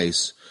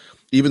twice.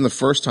 Even the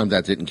first time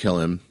that didn't kill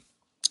him.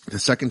 The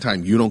second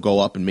time you don't go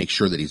up and make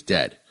sure that he's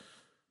dead.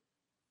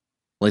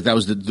 Like that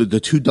was the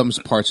two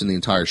dumbest parts in the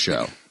entire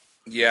show.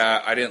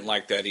 Yeah, I didn't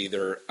like that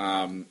either.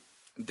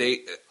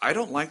 I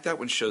don't like that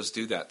when shows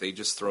do that. They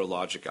just throw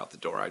logic out the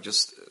door. I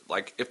just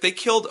like if they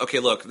killed. Okay,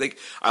 look,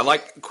 I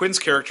like Quinn's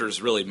character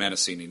is really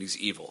menacing and he's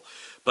evil,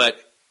 but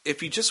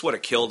if you just would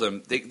have killed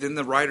him, then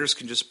the writers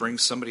can just bring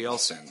somebody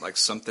else in, like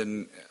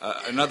something,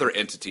 another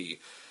entity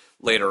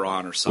later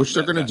on or something. Which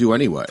they're going to do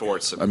anyway.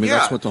 I mean,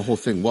 that's what the whole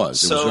thing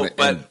was. It was going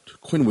to end.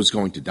 Quinn was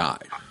going to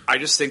die. I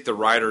just think the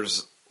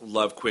writers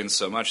love Quinn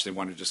so much they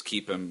want to just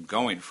keep him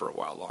going for a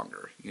while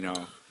longer. You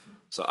know.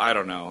 So I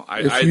don't know.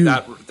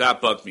 That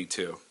bugged me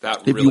too.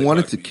 If you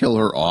wanted to kill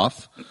her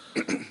off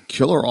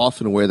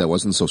in a way that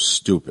wasn't so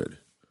stupid.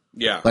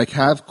 Yeah. Like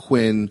have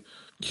Quinn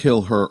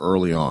kill her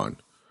early on.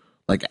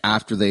 Like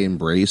after they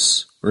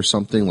embrace or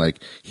something.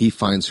 Like he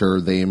finds her,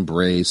 they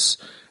embrace,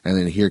 and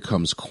then here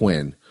comes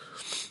Quinn.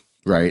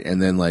 Right?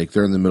 And then like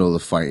they're in the middle of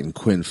the fight and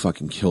Quinn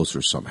fucking kills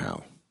her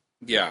somehow.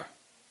 Yeah.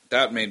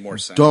 That made more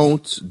sense.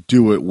 Don't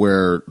do it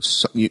where,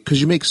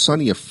 because you make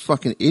Sonny a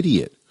fucking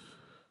idiot.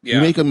 Yeah.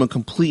 You make him a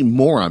complete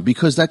moron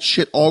because that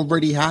shit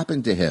already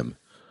happened to him.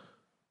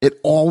 It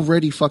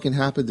already fucking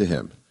happened to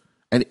him.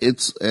 And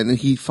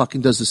he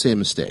fucking does the same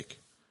mistake.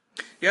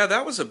 Yeah,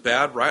 that was a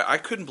bad right. I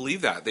couldn't believe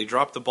that. They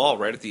dropped the ball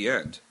right at the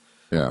end.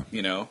 Yeah.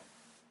 You know?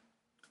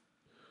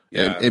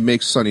 Yeah. It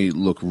makes Sonny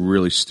look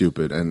really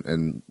stupid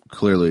and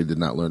clearly did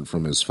not learn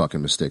from his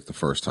fucking mistake the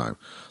first time.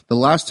 The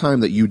last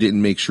time that you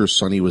didn't make sure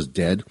Sonny was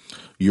dead,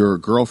 your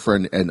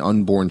girlfriend and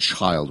unborn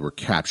child were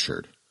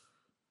captured.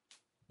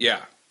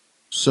 Yeah.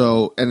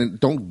 So, and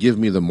don't give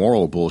me the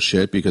moral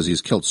bullshit because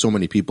he's killed so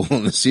many people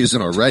in the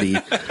season already.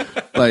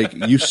 Like,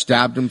 you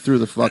stabbed him through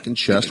the fucking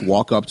chest,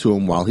 walk up to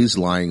him while he's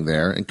lying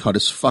there, and cut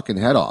his fucking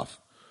head off.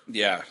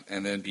 Yeah,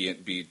 and then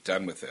be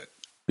done with it.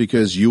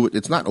 Because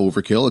it's not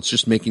overkill, it's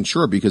just making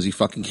sure because he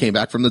fucking came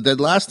back from the dead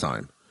last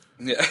time.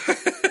 Yeah.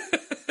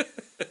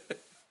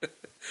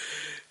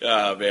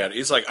 Oh, man.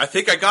 He's like, I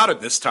think I got him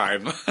this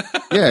time.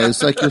 Yeah,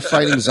 it's like you're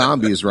fighting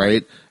zombies,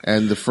 right?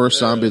 And the first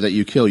zombie that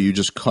you kill, you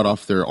just cut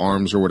off their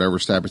arms or whatever,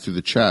 stab it through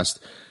the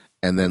chest,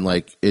 and then,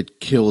 like,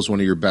 it kills one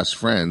of your best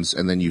friends,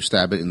 and then you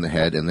stab it in the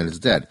head, and then it's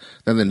dead.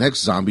 Then the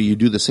next zombie, you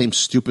do the same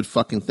stupid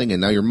fucking thing,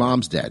 and now your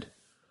mom's dead.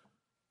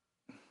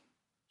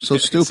 So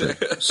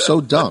stupid.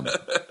 So dumb.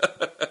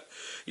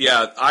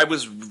 Yeah, I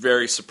was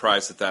very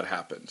surprised that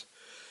happened.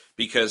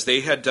 Because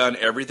they had done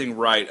everything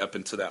right up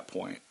until that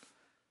point.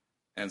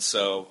 And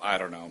so, I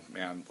don't know,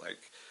 man.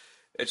 Like,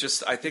 it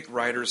just, I think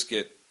writers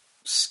get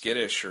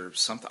skittish or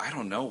something. I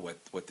don't know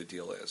what the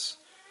deal is.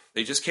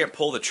 They just can't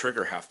pull the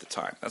trigger half the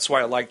time. That's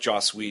why I like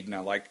Joss Whedon. I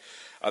like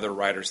other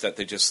writers that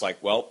they just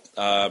like, well,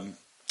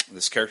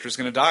 this character's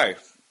going to die,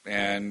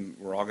 and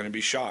we're all going to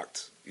be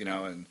shocked, you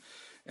know,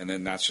 and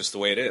then that's just the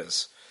way it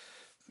is.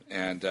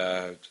 And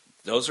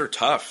those are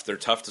tough. They're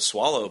tough to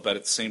swallow, but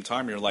at the same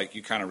time, you're like,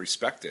 you kind of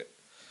respect it.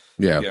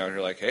 Yeah, you know,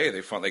 you're like, hey,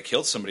 they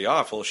killed somebody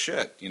off. Well,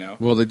 shit, you know.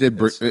 Well, they did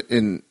bring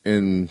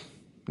in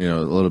you know,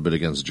 a little bit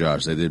against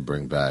Josh. They did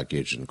bring back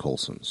Agent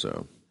Coulson,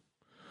 so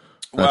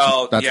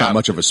that's not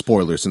much of a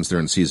spoiler since they're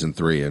in season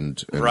 3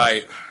 and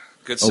right.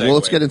 Good segue. Well,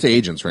 let's get into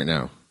agents right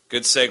now.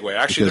 Good segue. Actually,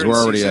 because they're in we're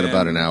already at season-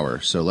 about an hour.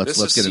 So let's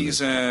This is get into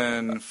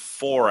season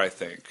 4, I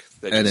think.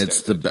 that and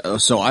just it's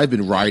ended. so I've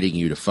been riding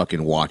you to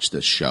fucking watch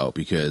this show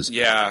because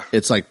Yeah.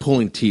 it's like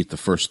pulling teeth the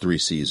first 3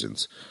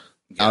 seasons.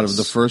 Out of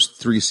the first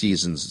 3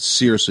 seasons,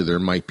 seriously, there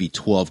might be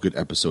 12 good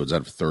episodes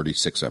out of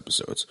 36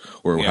 episodes,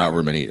 or Yeah.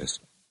 however many it is.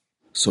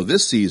 So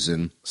this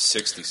season,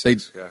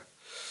 66. Yeah.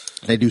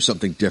 they do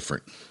something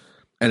different,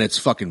 and it's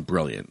fucking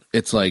brilliant.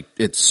 It's like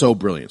it's so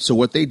brilliant. So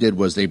what they did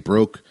was they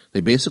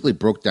basically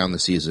broke down the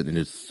season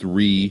into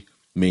 3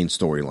 main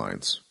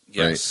storylines.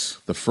 Yes.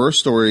 Right?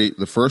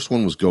 The first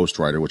one was Ghost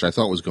Rider, which I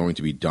thought was going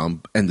to be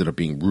dumb, ended up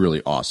being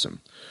really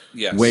awesome.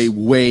 Yes.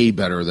 Way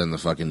better than the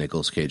fucking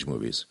Nicolas Cage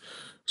movies.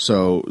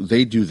 So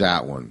they do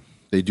that one.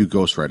 They do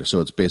Ghost Rider. So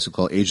it's basically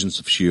called Agents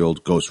of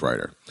S.H.I.E.L.D. Ghost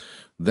Rider.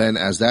 Then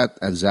as that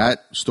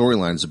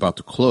storyline is about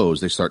to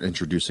close, they start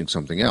introducing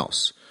something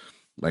else,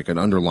 like an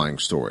underlying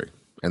story.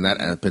 And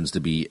that happens to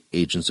be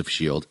Agents of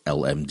S.H.I.E.L.D.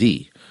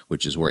 LMD,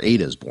 which is where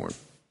Ada is born.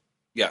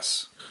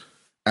 Yes.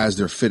 As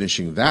they're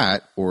finishing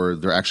that, or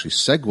they're actually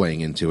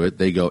segueing into it,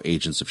 they go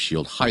Agents of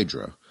S.H.I.E.L.D.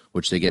 Hydra,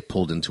 which they get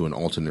pulled into an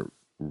alternate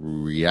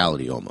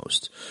reality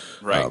almost.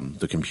 Right.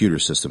 The computer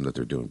system that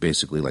they're doing,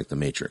 basically like the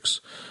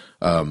Matrix.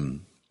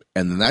 And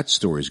then that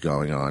story's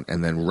going on.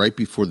 And then right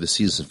before the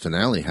season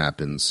finale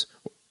happens,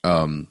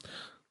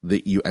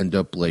 that you end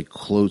up like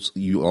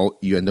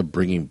you end up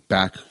bringing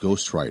back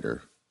Ghost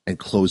Rider and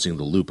closing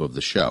the loop of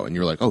the show. And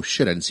you're like, oh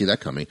shit, I didn't see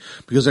that coming.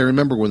 Because I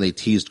remember when they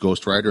teased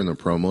Ghost Rider in the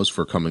promos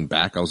for coming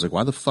back, I was like,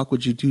 why the fuck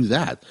would you do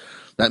that?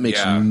 That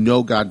makes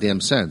no goddamn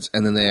sense.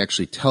 And then they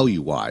actually tell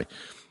you why.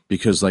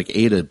 Because like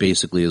Ada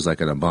basically is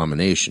like an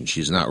abomination.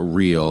 She's not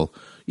real,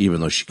 even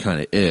though she kind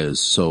of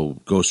is.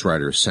 So Ghost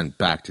Rider is sent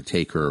back to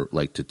take her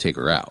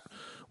out,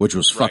 which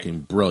was fucking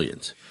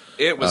brilliant.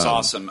 It was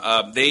awesome.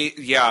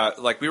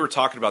 Like we were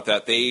talking about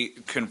that. They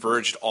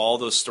converged all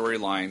those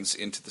storylines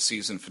into the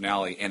season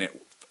finale, and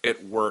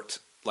it worked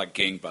like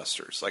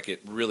gangbusters. Like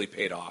it really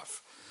paid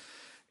off.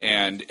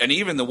 And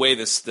even the way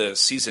the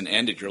season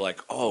ended, you're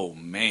like, oh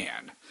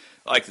man,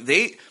 like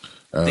they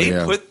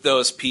put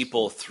those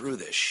people through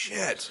this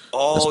shit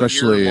all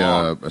year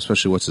long.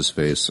 Especially what's his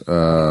face?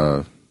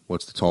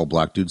 What's the tall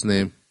black dude's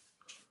name?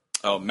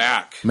 Oh,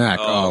 Mac.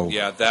 Oh.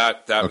 Yeah,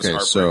 that was Okay,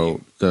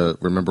 heartbreaking. so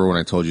remember when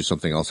I told you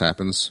something else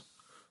happens?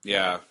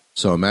 Yeah,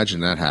 So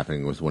imagine that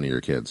happening with one of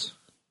your kids.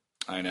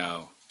 I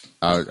know.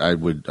 I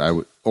would,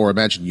 or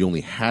imagine you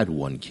only had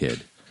one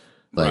kid,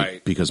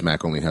 Right. because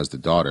Mac only has the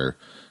daughter,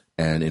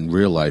 and in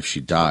real life she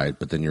died,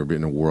 but then you're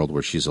in a world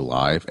where she's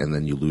alive, and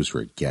then you lose her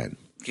again.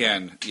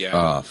 Again,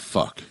 yeah.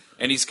 Fuck.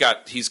 And he's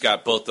got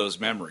both those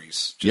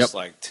memories, just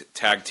like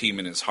tag team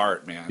in his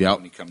heart, man. Yep.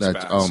 When he comes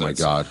back. Oh So my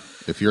god!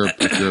 If you're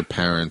a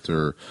parent,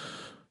 or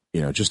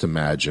just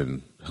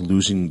imagine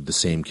losing the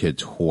same kid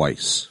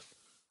twice,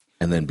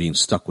 and then being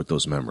stuck with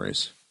those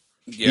memories.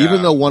 Yeah.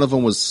 Even though one of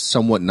them was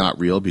somewhat not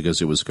real because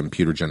it was a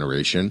computer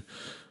generation,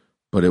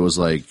 but it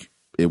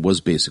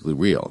was basically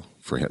real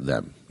for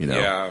them.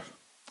 Yeah.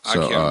 I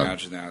So, can't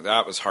imagine that.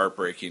 That was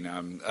heartbreaking.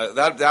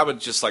 That would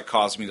just like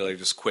cause me to like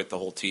just quit the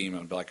whole team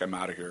and be like, I'm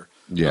out of here.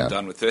 Yeah. I'm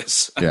done with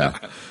this. Yeah.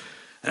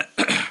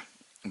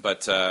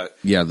 But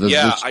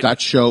that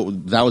show,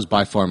 that was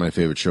by far my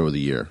favorite show of the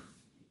year.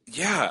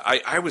 yeah,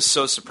 I was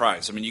so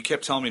surprised. I mean, you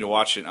kept telling me to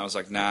watch it, and I was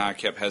like, nah. I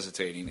kept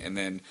hesitating, and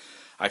then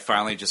I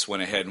finally just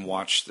went ahead and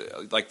watched.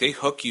 Like they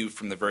hook you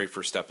from the very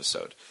first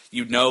episode.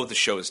 You know the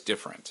show is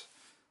different,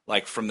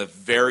 like from the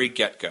very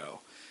get go.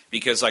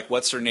 Because like,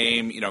 what's her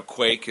name?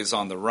 Quake is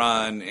on the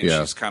run, and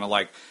she's kind of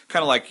like,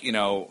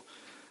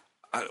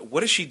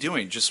 what is she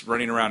doing? Just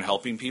running around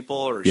helping people,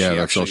 or is she that's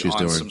all actually she's on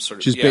doing. some sort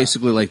of? She's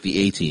basically like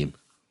the A-Team.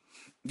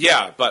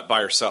 Yeah, but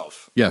by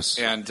herself. Yes,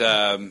 and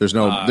there's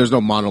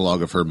no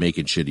monologue of her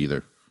making shit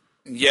either.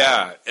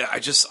 Yeah,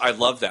 I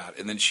love that,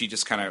 and then she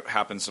just kind of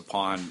happens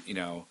upon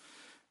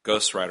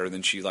Ghost Rider, and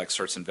then she like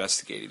starts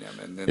investigating him,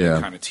 and then they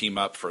kind of team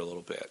up for a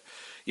little bit.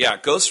 Yeah,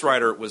 Ghost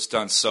Rider was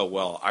done so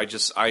well. I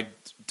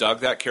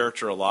dug that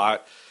character a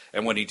lot,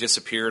 and when he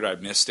disappeared, I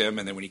missed him,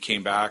 and then when he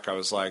came back, I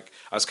was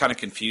kind of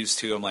confused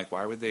too. I'm like,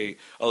 why would they?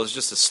 Oh, it was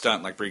just a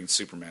stunt, like bringing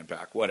Superman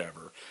back,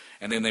 whatever.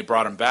 And then they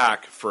brought him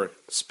back for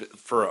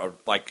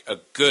a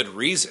good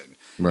reason,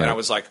 right. And I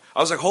was like,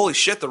 holy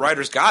shit, the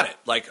writers got it.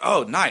 Like,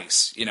 oh,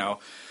 nice,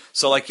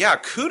 So like, yeah,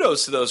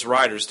 kudos to those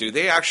writers, dude.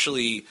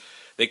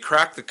 They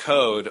cracked the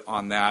code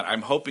on that.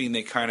 I'm hoping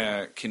they kind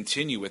of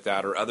continue with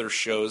that, or other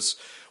shows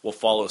will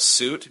follow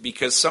suit,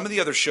 because some of the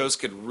other shows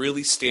could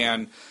really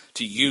stand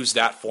to use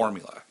that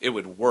formula. It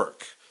would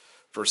work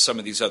for some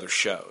of these other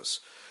shows.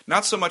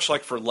 Not so much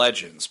like for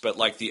Legends, but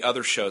like the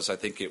other shows, I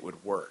think it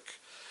would work.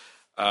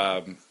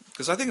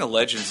 Because I think a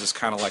Legends is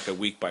kind of like a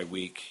week by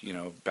week,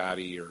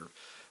 baddie or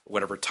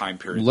whatever time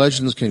period.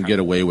 Legends can get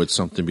away with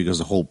something because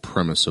the whole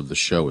premise of the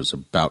show is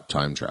about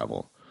time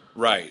travel.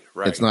 Right.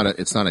 It's not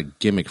a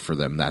gimmick for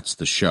them. That's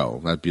the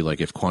show. That'd be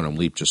like if Quantum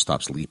Leap just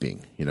stops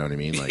leaping. You know what I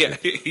mean? Like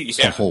it's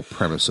the whole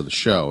premise of the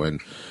show.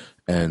 And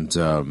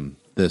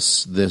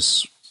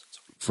this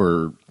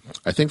for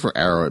I think for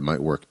Arrow it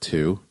might work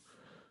too.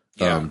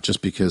 Yeah.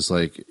 Just because,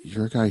 like,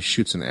 your guy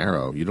shoots an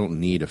arrow. You don't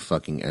need a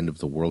fucking end of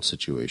the world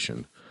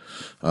situation.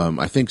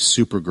 I think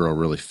Supergirl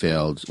really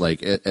failed.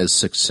 Like, as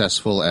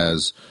successful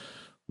as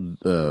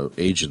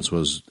Agents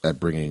was at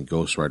bringing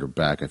Ghost Rider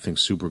back, I think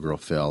Supergirl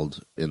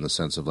failed in the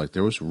sense of, like,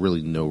 there was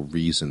really no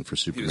reason for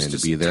Superman to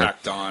be there.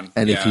 Tacked on.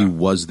 And if he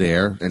was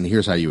there, and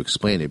here's how you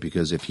explain it,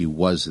 because if he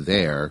was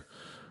there,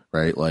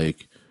 right,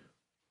 like,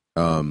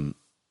 other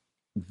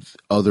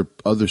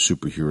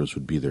superheroes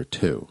would be there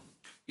too.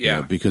 Yeah,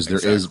 you know, because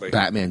there is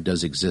Batman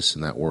does exist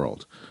in that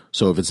world.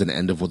 So if it's an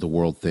end of the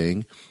world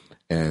thing,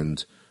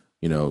 and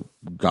you know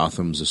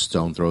Gotham's a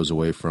stone throws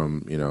away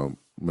from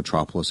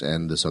Metropolis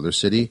and this other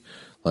city,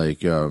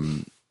 like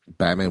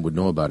Batman would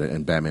know about it,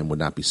 and Batman would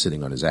not be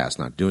sitting on his ass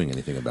not doing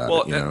anything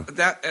about it. You know?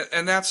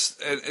 That's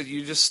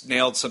you just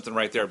nailed something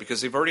right there, because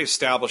they've already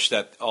established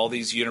that all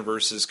these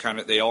universes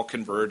they all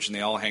converge and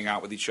they all hang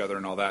out with each other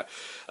and all that.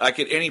 Like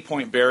at any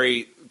point,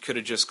 Barry could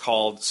have just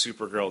called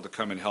Supergirl to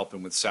come and help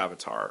him with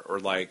Savitar, or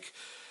like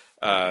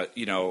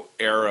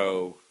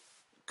Arrow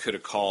could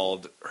have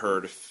called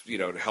her to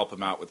help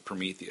him out with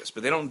Prometheus,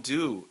 but they don't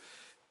do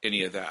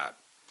any of that.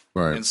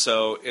 Right. And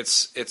so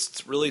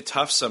it's really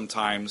tough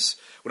sometimes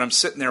when I'm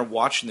sitting there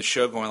watching the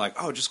show going like,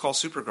 oh, just call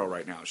Supergirl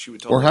right now. She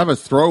would totally... Or have a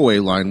throwaway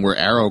line where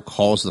Arrow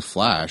calls the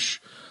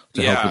Flash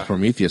to help with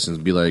Prometheus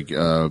and be like...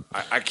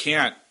 I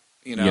can't,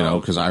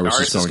 because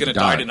Iris is going to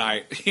die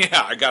tonight.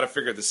 Yeah, I got to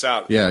figure this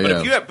out.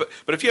 Yeah,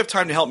 but if you have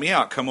time to help me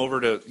out, come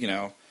over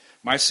to,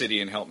 my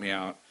city and help me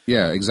out.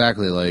 Yeah,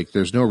 exactly. Like,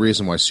 there's no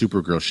reason why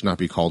Supergirl should not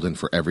be called in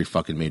for every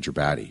fucking major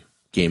baddie.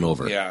 Game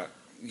over.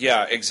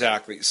 Yeah,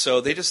 exactly. So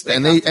they do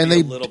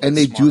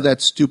that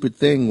stupid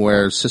thing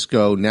where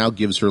Cisco now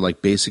gives her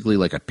like basically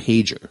like a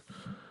pager,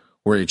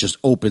 where it just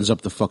opens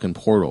up the fucking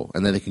portal,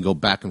 and then they can go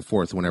back and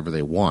forth whenever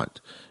they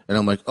want. And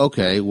I'm like,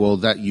 okay, well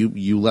that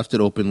you left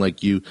it open,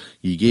 like you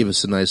gave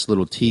us a nice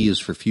little tease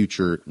for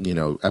future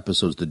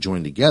episodes to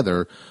join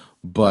together,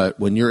 but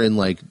when you're in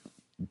like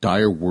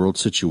dire world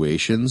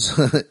situations,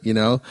 it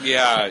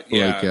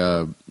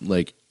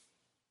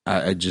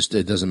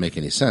doesn't make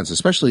any sense,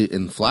 especially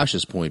in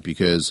Flash's point,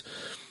 because,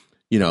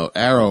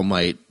 Arrow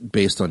might,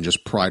 based on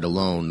just pride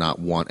alone, not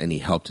want any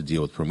help to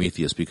deal with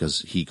Prometheus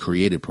because he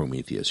created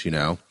Prometheus,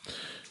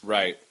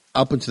 Right.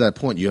 Up until that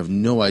point, you have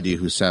no idea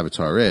who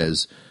Savitar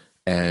is,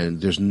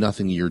 and there's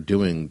nothing you're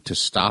doing to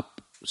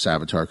stop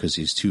Savitar because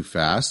he's too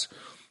fast.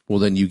 Well,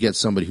 then you get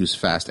somebody who's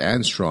fast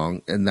and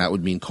strong, and that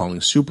would mean calling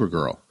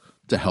Supergirl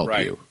to help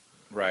you.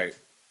 Right.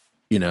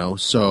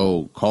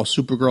 So call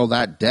Supergirl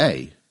that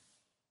day.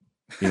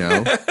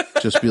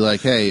 Just be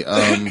like, hey,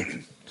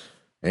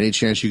 any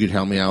chance you could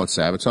help me out with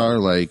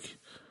Savitar? Like,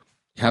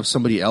 have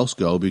somebody else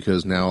go,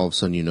 because now all of a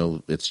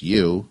sudden it's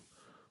you,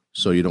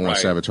 so you don't want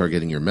Savitar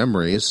getting your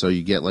memories, so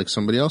you get like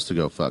somebody else to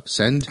go fuck.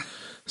 Send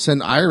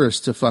Iris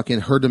to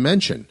fucking her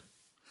dimension.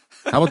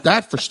 How about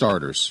that for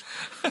starters?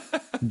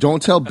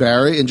 Don't tell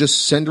Barry and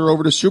just send her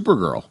over to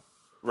Supergirl.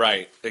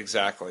 Right,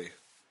 exactly.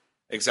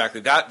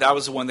 That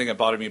was the one thing that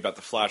bothered me about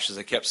the Flash, is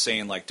they kept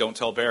saying like, don't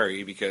tell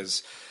Barry,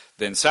 because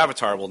then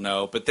Savitar will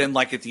know. But then,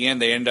 like, at the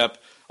end, they end up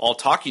all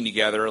talking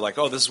together, like,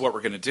 oh, this is what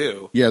we're going to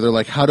do. Yeah, they're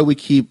like, how do we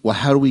keep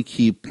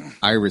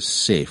Iris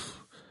safe?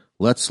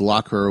 Let's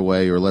lock her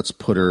away, or let's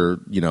put her,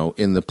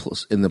 in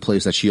the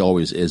place that she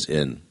always is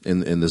in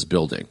this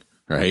building,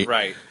 right?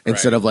 Right.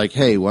 Instead of like,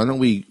 hey, why don't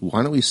we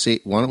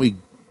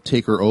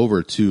take her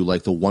over to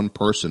like the one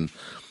person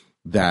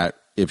that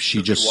if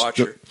she just watch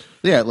her.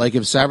 Yeah, like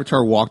if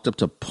Savitar walked up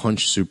to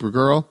punch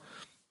Supergirl,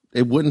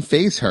 it wouldn't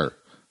faze her.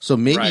 So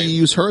maybe you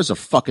use her as a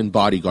fucking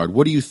bodyguard.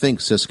 What do you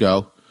think,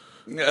 Cisco?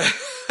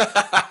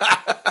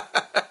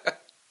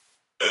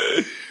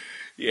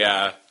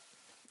 Yeah,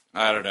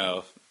 I don't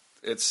know.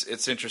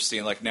 It's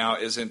interesting. Like now,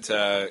 isn't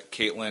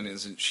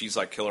she's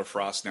like Killer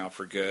Frost now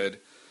for good?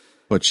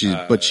 But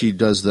she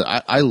does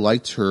I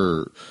liked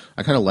her.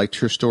 I kind of liked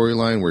her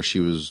storyline where she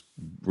was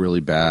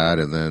really bad,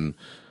 and then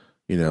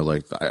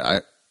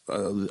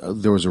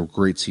there was a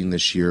great scene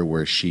this year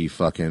where she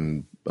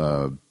fucking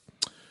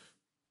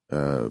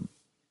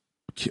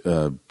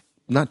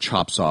not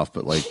chops off,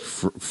 but like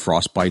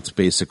frostbites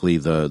basically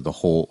the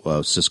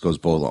whole Cisco's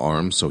bowl of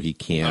arms, so he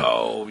can't.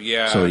 Oh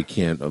yeah. So he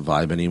can't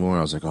vibe anymore.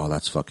 I was like, oh,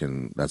 that's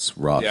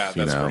rough. Yeah,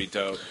 that's pretty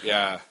dope.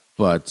 Yeah.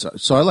 But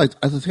so I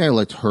think I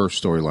liked her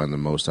storyline the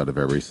most out of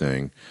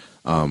everything.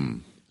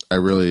 I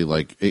really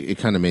like it. It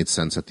kind of made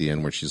sense at the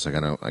end where she's like,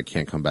 I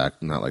can't come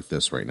back, not like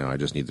this right now. I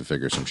just need to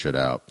figure some shit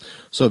out.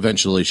 So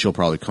eventually she'll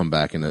probably come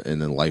back in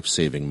a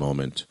life-saving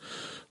moment.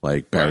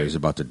 Like Barry's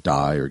about to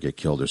die or get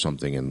killed or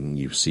something, and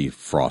you see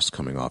Frost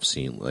coming off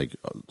scene, like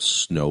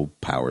snow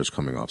powers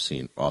coming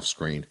off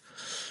screen.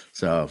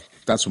 So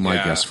that's my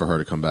guess for her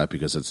to come back,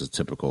 because it's a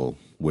typical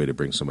way to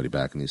bring somebody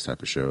back in these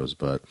type of shows.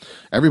 But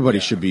everybody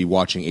should be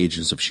watching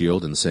Agents of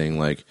S.H.I.E.L.D. and saying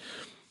like,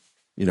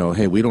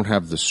 hey, we don't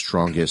have the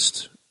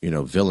strongest,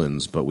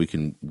 villains, but we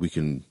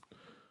can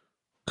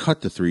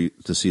cut the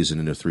season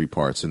into 3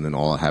 parts and then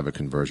all have a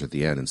converge at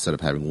the end, instead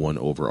of having one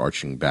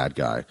overarching bad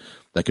guy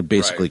that could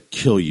basically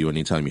kill you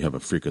anytime you have a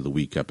Freak of the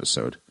Week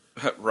episode.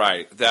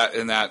 Right.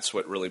 That's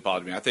what really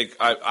bothered me. I think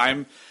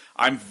I'm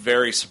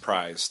very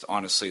surprised,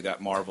 honestly, that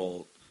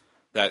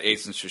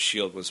Agents of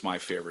S.H.I.E.L.D. was my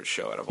favorite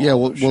show out of all. Yeah,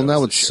 those shows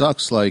now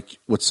this year.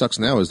 what sucks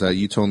now is that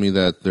you told me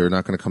that they're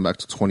not going to come back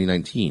to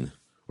 2019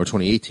 or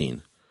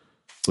 2018,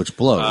 which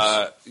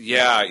blows.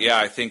 Yeah.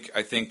 I think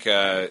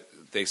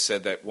they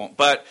said that won't.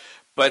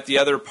 But the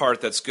other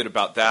part that's good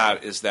about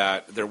that is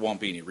that there won't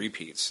be any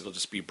repeats. It'll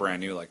just be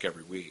brand new like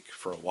every week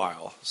for a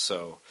while.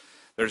 So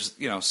there's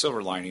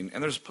silver lining,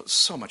 and there's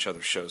so much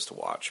other shows to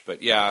watch.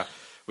 But yeah,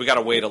 we got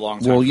to wait a long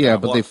time. Well, yeah,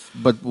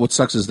 but what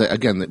sucks is that,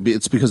 again,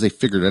 it's because they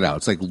figured it out.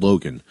 It's like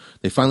Logan.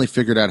 They finally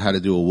figured out how to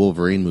do a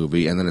Wolverine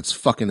movie, and then it's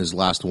fucking his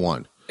last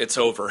one. It's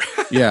over.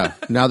 Yeah,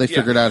 now they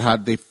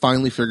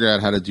finally figured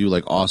out how to do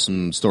like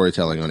awesome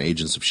storytelling on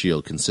Agents of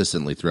S.H.I.E.L.D.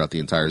 consistently throughout the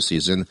entire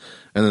season,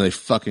 and then they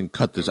fucking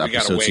cut this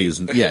episode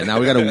season. Yeah, now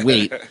we got to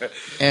wait,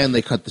 and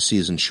they cut the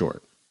season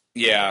short.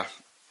 Yeah,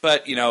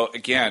 but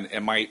again,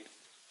 it might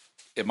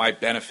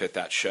benefit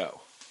that show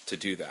to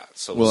do that.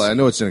 So well, I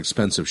know it's an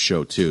expensive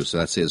show too, so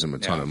that saves them a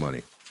ton of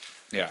money.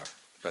 Yeah,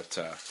 but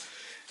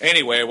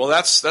anyway, well,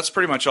 that's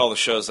pretty much all the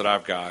shows that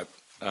I've got.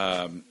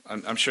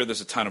 I'm sure there's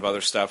a ton of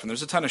other stuff, and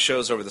there's a ton of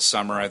shows over the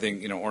summer. I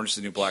think Orange is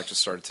the New Black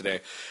just started today,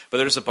 but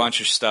there's a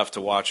bunch of stuff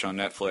to watch on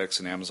Netflix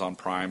and Amazon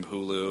Prime,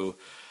 Hulu,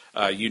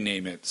 you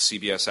name it,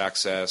 CBS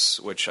Access,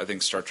 which I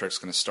think Star Trek's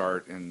going to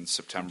start in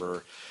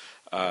September.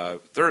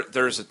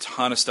 There's a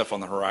ton of stuff on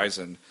the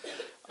horizon.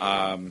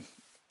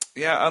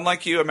 Yeah,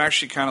 unlike you, I'm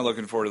actually kind of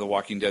looking forward to The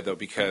Walking Dead, though,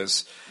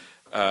 because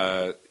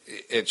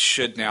it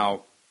should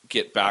now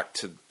get back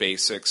to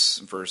basics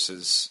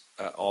versus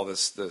all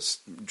this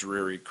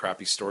dreary,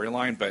 crappy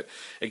storyline. But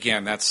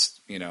again, that's,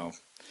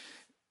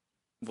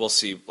 we'll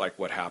see like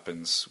what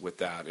happens with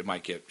that. It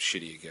might get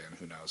shitty again.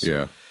 Who knows?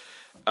 Yeah.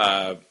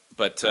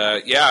 But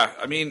yeah,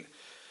 I mean,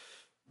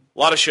 a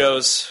lot of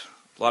shows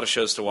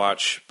to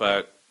watch,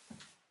 but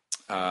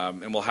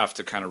and we'll have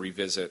to kind of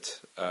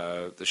revisit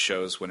the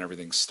shows when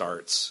everything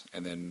starts.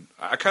 And then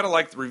I kind of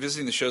like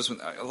revisiting the shows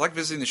I like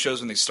visiting the shows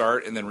when they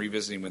start and then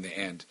revisiting when they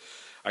end.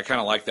 I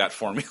kind of like that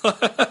formula.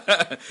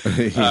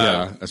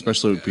 Yeah,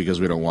 especially because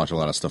we don't watch a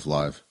lot of stuff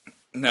live.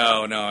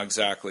 No,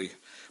 exactly.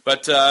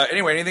 But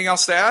anyway, anything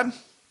else to add?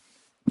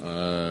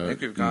 I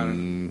think we've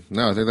gone.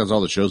 No, I think that's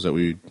all the shows that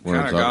we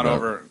want to talk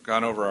about.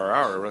 Gone over our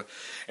hour.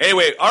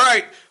 Anyway, all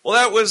right. Well,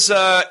 that was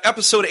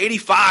episode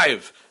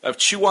 85 of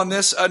Chew on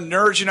This, a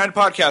Nerds United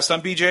podcast.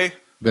 I'm BJ.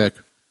 Vic.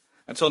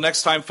 Until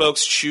next time,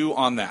 folks, chew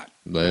on that.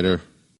 Later.